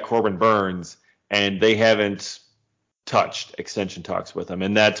you got Corbin Burnes, and they haven't touched extension talks with him,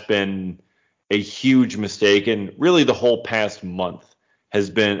 and that's been a huge mistake. And really, the whole past month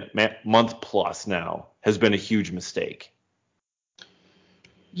plus now has been a huge mistake.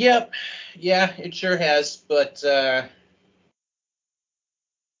 Yep. Yeah, it sure has. But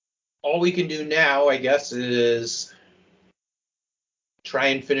all we can do now, I guess, is try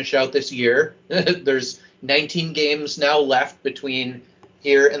and finish out this year. There's 19 games now left between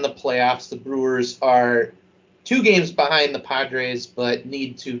here and the playoffs. The Brewers are 2 games behind the Padres, but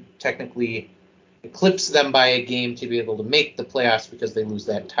need to technically eclipse them by a game to be able to make the playoffs because they lose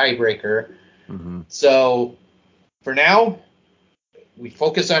that tiebreaker. Mm-hmm. So for now, we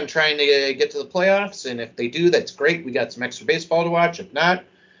focus on trying to get to the playoffs, and if they do, that's great. We got some extra baseball to watch. If not,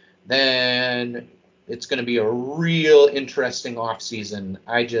 then it's going to be a real interesting offseason.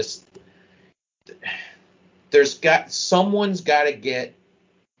 Someone's got to get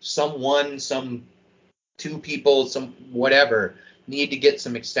some 2 people, some whatever, need to get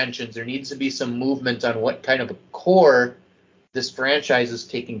some extensions. There needs to be some movement on what kind of a core this franchise is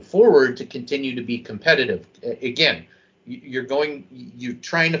taking forward to continue to be competitive. Again, you're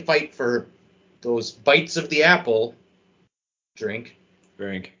trying to fight for those bites of the apple. Drink.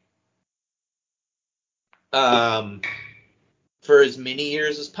 For as many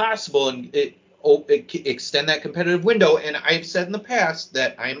years as possible, and extend that competitive window. And I've said in the past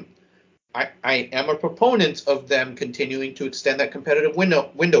that I am a proponent of them continuing to extend that competitive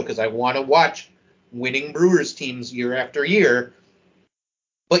window because I want to watch winning Brewers teams year after year.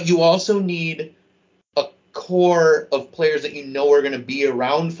 But you also need a core of players that you know are going to be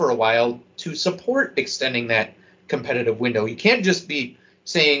around for a while to support extending that competitive window. You can't just be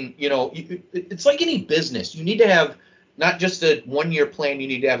saying, it's like any business. You need to have not just a 1-year plan. You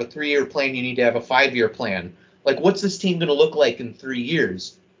need to have a 3-year plan. You need to have a 5-year plan. Like, what's this team going to look like in 3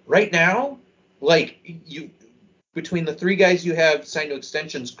 years? Right now, between the 3 guys you have signed to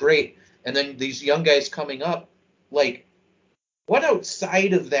extensions, great, and then these young guys coming up, like, what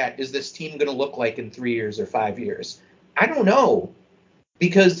outside of that is this team going to look like in 3 years or 5 years? I don't know,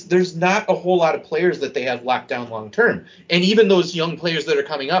 because there's not a whole lot of players that they have locked down long term. And even those young players that are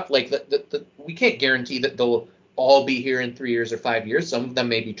coming up, like we can't guarantee that they'll all be here in 3 years or 5 years. Some of them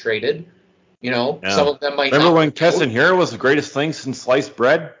may be traded. Some of them might. Remember when Keston Hiura was the greatest thing since sliced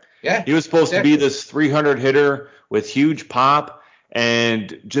bread? Yeah. He was supposed to be this 300 hitter with huge pop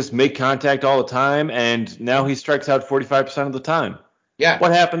and just make contact all the time, and now he strikes out 45% of the time. Yeah.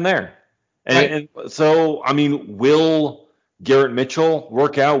 What happened there? And so, I mean, will Garrett Mitchell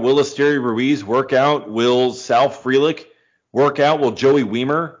work out? Will Esteury Ruiz work out? Will Sal Frelick work out? Will Joey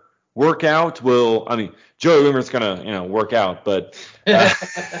Wiemer work out? Joey Wiemer's going to, work out, but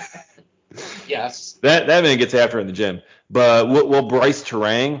yes, that man gets after it in the gym. But will Bryce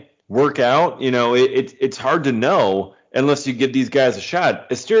Terang work out? It's hard to know unless you give these guys a shot.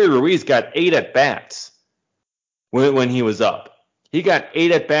 Esteury Ruiz got 8 at bats when he was up. He got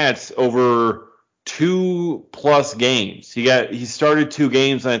 8 at bats over 2+ games. He started 2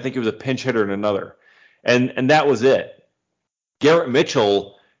 games, and I think he was a pinch hitter in another, and that was it. Garrett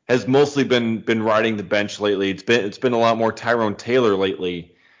Mitchell has mostly been riding the bench lately. It's been a lot more Tyrone Taylor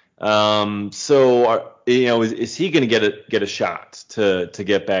lately. Is he going to get a shot to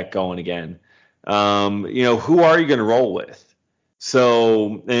get back going again? Who are you going to roll with?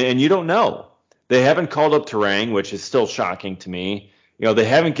 So, and you don't know. They haven't called up Terang, which is still shocking to me. They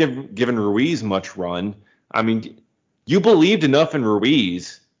haven't given Ruiz much run. I mean, you believed enough in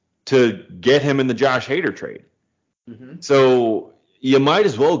Ruiz to get him in the Josh Hader trade. Mm-hmm. So you might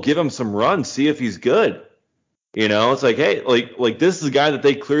as well give him some run, see if he's good. It's like, hey, like this is a guy that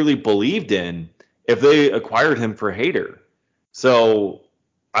they clearly believed in if they acquired him for Hader. So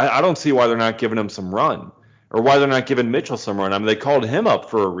I don't see why they're not giving him some run, or why they're not giving Mitchell some run. I mean, they called him up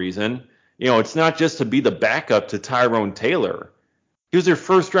for a reason. It's not just to be the backup to Tyrone Taylor. He was their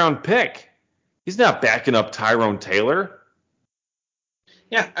first-round pick. He's not backing up Tyrone Taylor.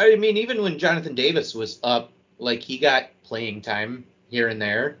 Yeah, I mean, even when Jonathan Davis was up, like, he got playing time here and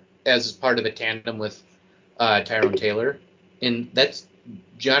there as part of a tandem with Tyrone Taylor, and that's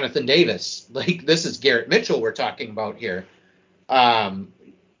Jonathan Davis. Like, this is Garrett Mitchell we're talking about here.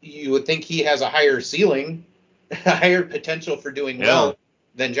 You would think he has a higher ceiling, a higher potential for doing well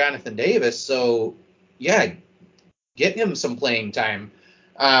than Jonathan Davis. So, yeah, get him some playing time.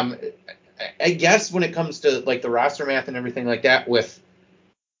 I guess when it comes to like the roster math and everything like that with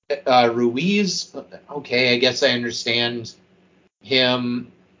Ruiz, okay, I guess I understand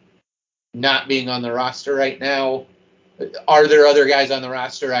him not being on the roster right now. Are there other guys on the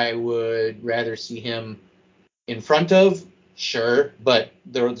roster I would rather see him in front of? Sure, but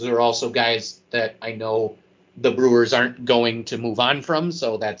there are also guys that I know the Brewers aren't going to move on from,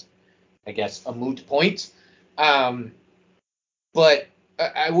 so that's, I guess, a moot point. But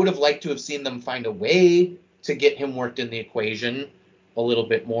I would have liked to have seen them find a way to get him worked in the equation a little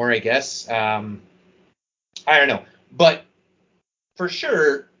bit more, I guess. I don't know. But for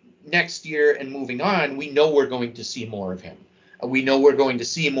sure, next year and moving on, we know we're going to see more of him. We know we're going to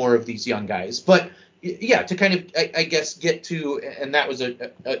see more of these young guys. But, yeah, to kind of, I guess, get to, and that was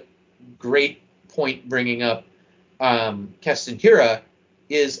a great point bringing up Keston Hiura,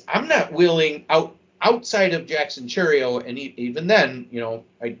 is I'm not willing, outside of Jackson Chourio, and even then,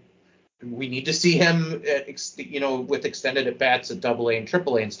 we need to see him, with extended at-bats at AA and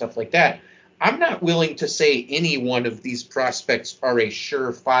AAA and stuff like that. I'm not willing to say any one of these prospects are a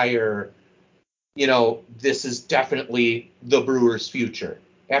surefire, this is definitely the Brewers' future.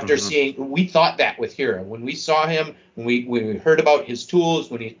 After we thought that with Hiura. When we saw him, when we heard about his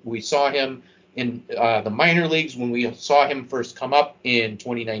tools, when we saw him in the minor leagues, when we saw him first come up in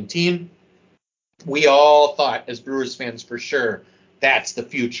 2019, we all thought as Brewers fans for sure, that's the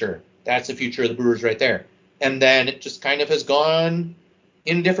future. That's the future of the Brewers right there. And then it just kind of has gone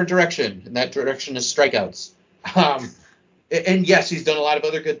in a different direction, and that direction is strikeouts. And yes, he's done a lot of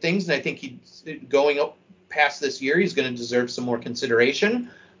other good things, and I think he's going up past this year, he's going to deserve some more consideration.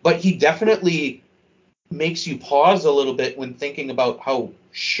 But he definitely makes you pause a little bit when thinking about how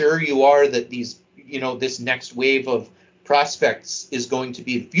sure you are that these, this next wave of prospects is going to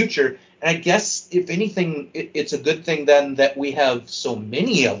be the future. And I guess, if anything, it's a good thing then that we have so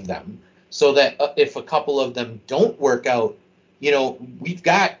many of them, so that if a couple of them don't work out, we've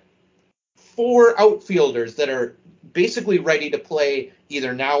got 4 outfielders that are basically ready to play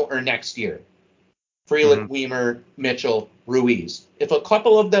either now or next year. Frelick, Weimer, Mitchell, Ruiz. If a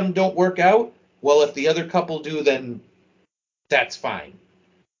couple of them don't work out, well, if the other couple do, then that's fine.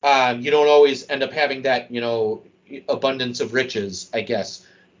 You don't always end up having that, abundance of riches, I guess.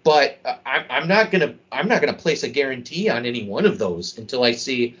 But I'm not gonna place a guarantee on any one of those until I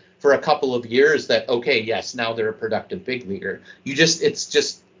see for a couple of years that, okay, yes, now they're a productive big leaguer.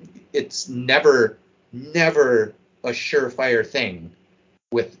 It's never a surefire thing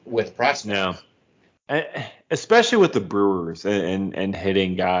with prospects. No. Especially with the Brewers and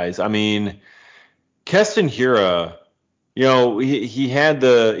hitting guys. I mean, Keston Hiura, he had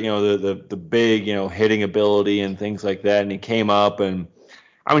the big, hitting ability and things like that, and he came up, and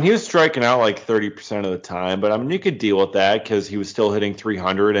I mean, he was striking out like 30% of the time, but I mean, you could deal with that because he was still hitting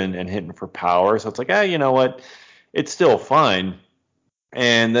 300 and hitting for power. So it's like, you know what? It's still fine.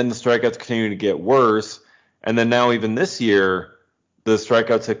 And then the strikeouts continue to get worse. And then now even this year, the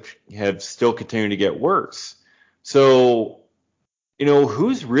strikeouts have still continued to get worse. So,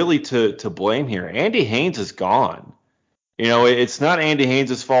 who's really to blame here? Andy Haynes is gone. It's not Andy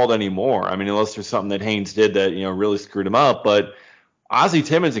Haynes' fault anymore. I mean, unless there's something that Haynes did that, really screwed him up. But Ozzie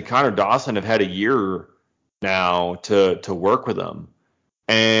Timmons and Connor Dawson have had a year now to work with him.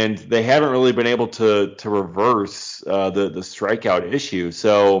 And they haven't really been able to reverse the strikeout issue.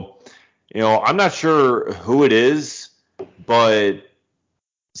 So, I'm not sure who it is, but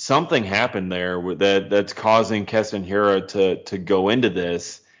something happened there that's causing Keston Hiura to go into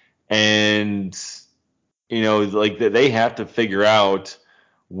this. And, like they have to figure out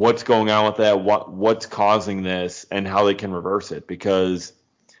what's going on with that, what's causing this, and how they can reverse it. Because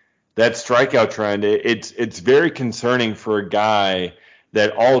that strikeout trend, it's very concerning for a guy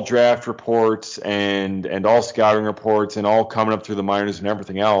that all draft reports and all scouting reports and all coming up through the minors and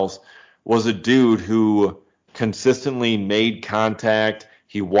everything else was a dude who consistently made contact.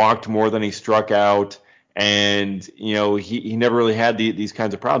 He walked more than he struck out, and he never really had these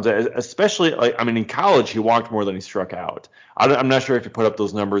kinds of problems. Especially, in college he walked more than he struck out. I'm not sure if he put up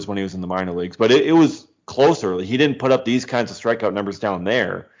those numbers when he was in the minor leagues, but it was closer. He didn't put up these kinds of strikeout numbers down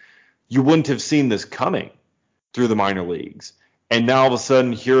there. You wouldn't have seen this coming through the minor leagues. And now all of a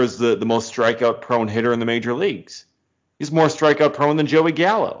sudden, here is the most strikeout-prone hitter in the major leagues. He's more strikeout-prone than Joey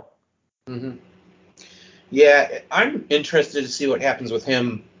Gallo. Mm-hmm. Yeah, I'm interested to see what happens with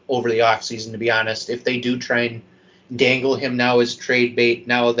him over the offseason, to be honest. If they do try and dangle him now as trade bait,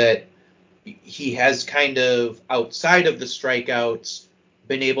 now that he has kind of, outside of the strikeouts,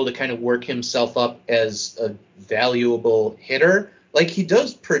 been able to kind of work himself up as a valuable hitter. Like, he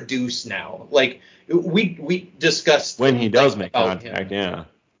does produce now. Like, we discussed when he does make contact, yeah.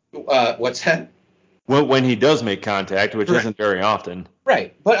 What's that? When he does make contact, which Correct. isn't very often.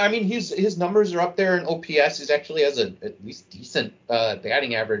 Right, but I mean, his numbers are up there in OPS. He's actually has at least decent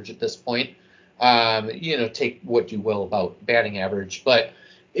batting average at this point. Take what you will about batting average, but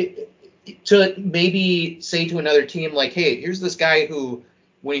to maybe say to another team like, hey, here's this guy who,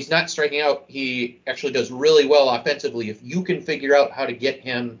 when he's not striking out, he actually does really well offensively. If you can figure out how to get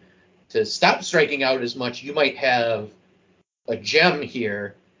him to stop striking out as much, you might have a gem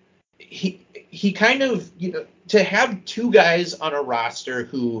here. He kind of, to have two guys on a roster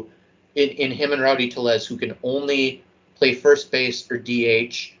who, in him and Rowdy Tellez, who can only play first base or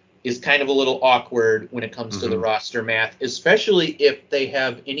DH is kind of a little awkward when it comes to the roster math, especially if they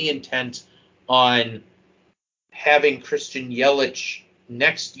have any intent on having Christian Yelich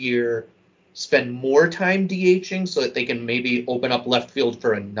next year spend more time DHing so that they can maybe open up left field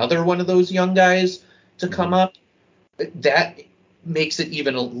for another one of those young guys to come up. That makes it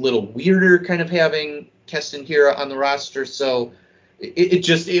even a little weirder kind of having Keston Hiura on the roster. So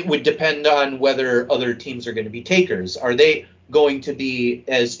it would depend on whether other teams are going to be takers. Are they going to be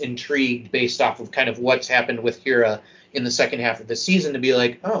as intrigued based off of kind of what's happened with Hiura in the second half of the season to be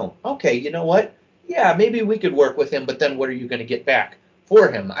like, oh, okay, you know what? Yeah, maybe we could work with him, but then what are you going to get back for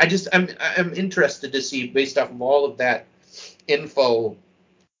him? I'm interested to see, based off of all of that info,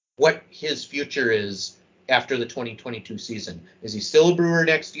 what his future is after the 2022 season. Is he still a Brewer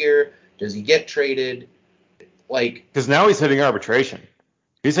next year? Does he get traded? Because now he's hitting arbitration.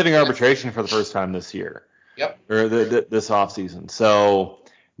 He's hitting arbitration for the first time this year. Yep. Or this offseason. So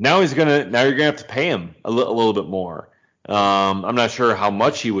now you're gonna have to pay him a little bit more. I'm not sure how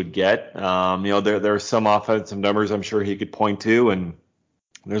much he would get. There are some offensive numbers I'm sure he could point to, and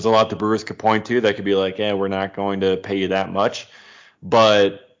there's a lot the Brewers could point to that could be like, we're not going to pay you that much.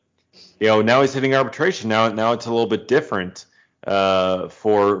 But now he's hitting arbitration. Now it's a little bit different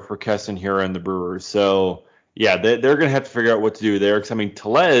for Keston Hiura and the Brewers. So yeah, they're going to have to figure out what to do there. Because I mean,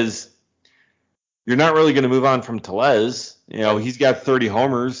 Tellez, you're not really going to move on from Tellez. He's got 30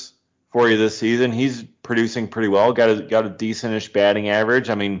 homers for you this season. He's producing pretty well. Got a decentish batting average.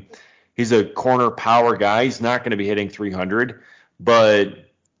 I mean, he's a corner power guy. He's not going to be hitting 300, but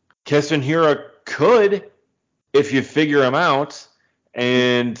Keston Hiura could if you figure him out.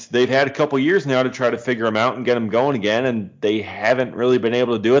 And they've had a couple years now to try to figure him out and get him going again, and they haven't really been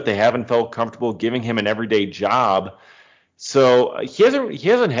able to do it. They haven't felt comfortable giving him an everyday job. So he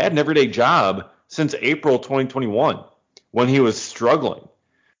hasn't had an everyday job since April 2021 when he was struggling.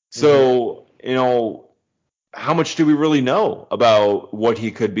 So, how much do we really know about what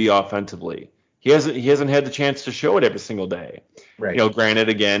he could be offensively? He hasn't had the chance to show it every single day. Right. Granted,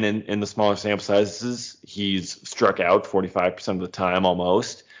 again, in the smaller sample sizes, he's struck out 45% of the time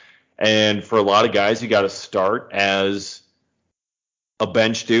almost. And for a lot of guys, you got to start as a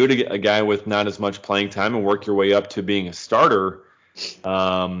bench dude, a guy with not as much playing time, and work your way up to being a starter.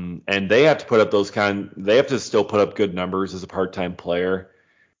 And they have to put up they have to still put up good numbers as a part-time player.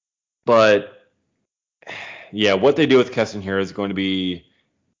 But yeah, what they do with Keston here is going to be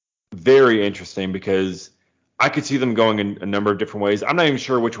very interesting because I could see them going in a number of different ways. I'm not even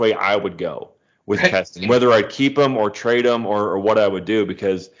sure which way I would go with Keston, whether I'd keep him or trade him or what I would do,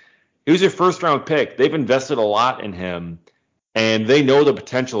 because he was your first round pick. They've invested a lot in him, and they know the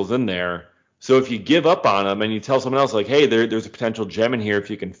potential is in there. So if you give up on him and you tell someone else like, hey, there's a potential gem in here if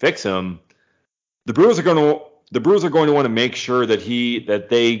you can fix him, the Brewers are going to want to make sure that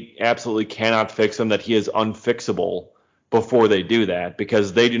they absolutely cannot fix him, that he is unfixable before they do that,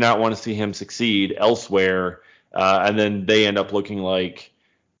 because they do not want to see him succeed elsewhere, and then they end up looking like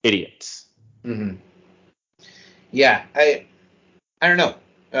idiots. Mm-hmm. Yeah, I don't know.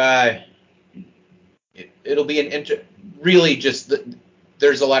 It'll be really just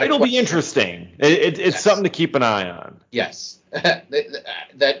there's a lot of. It'll be interesting. It's something to keep an eye on. Yes. Yeah.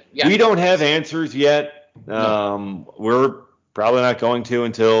 We don't have answers yet. No. We're probably not going to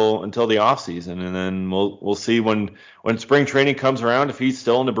until the off season, and then we'll see when spring training comes around if he's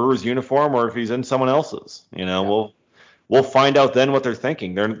still in the Brewers uniform or if he's in someone else's. We'll find out then what they're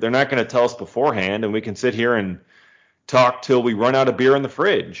thinking. They're not going to tell us beforehand, and we can sit here and talk till we run out of beer in the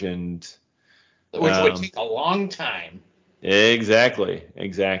fridge, and which would take a long time. Exactly.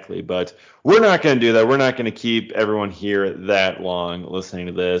 But we're not going to do that. We're not going to keep everyone here that long listening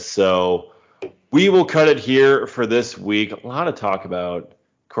to this. So we will cut it here for this week. A lot of talk about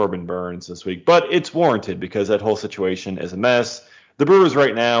Corbin Burnes this week, but it's warranted because that whole situation is a mess. The Brewers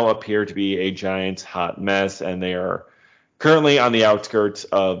right now appear to be a giant hot mess, and they are currently on the outskirts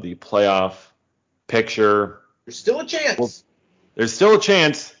of the playoff picture. There's still a chance. Well, there's still a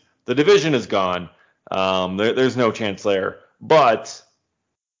chance. The division is gone. There's no chance there. But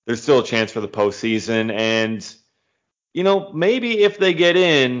there's still a chance for the postseason. And, maybe if they get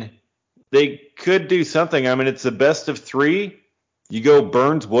in, they could do something. I mean, it's the best of 3. You go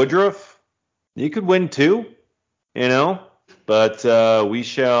Burns-Woodruff, you could win 2, But we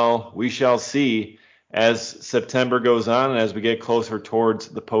shall see as September goes on and as we get closer towards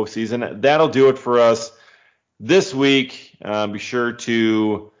the postseason. That'll do it for us this week. Be sure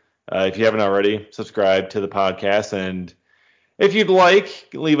to, if you haven't already, subscribe to the podcast. And if you'd like,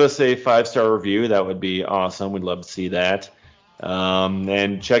 leave us a 5-star review. That would be awesome. We'd love to see that.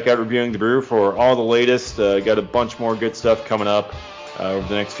 And check out Reviewing the Brew for all the latest. Got a bunch more good stuff coming up over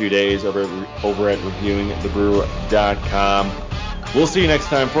the next few days over at reviewingthebrew.com. We'll see you next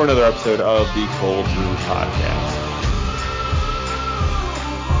time for another episode of the Cold Brew Podcast.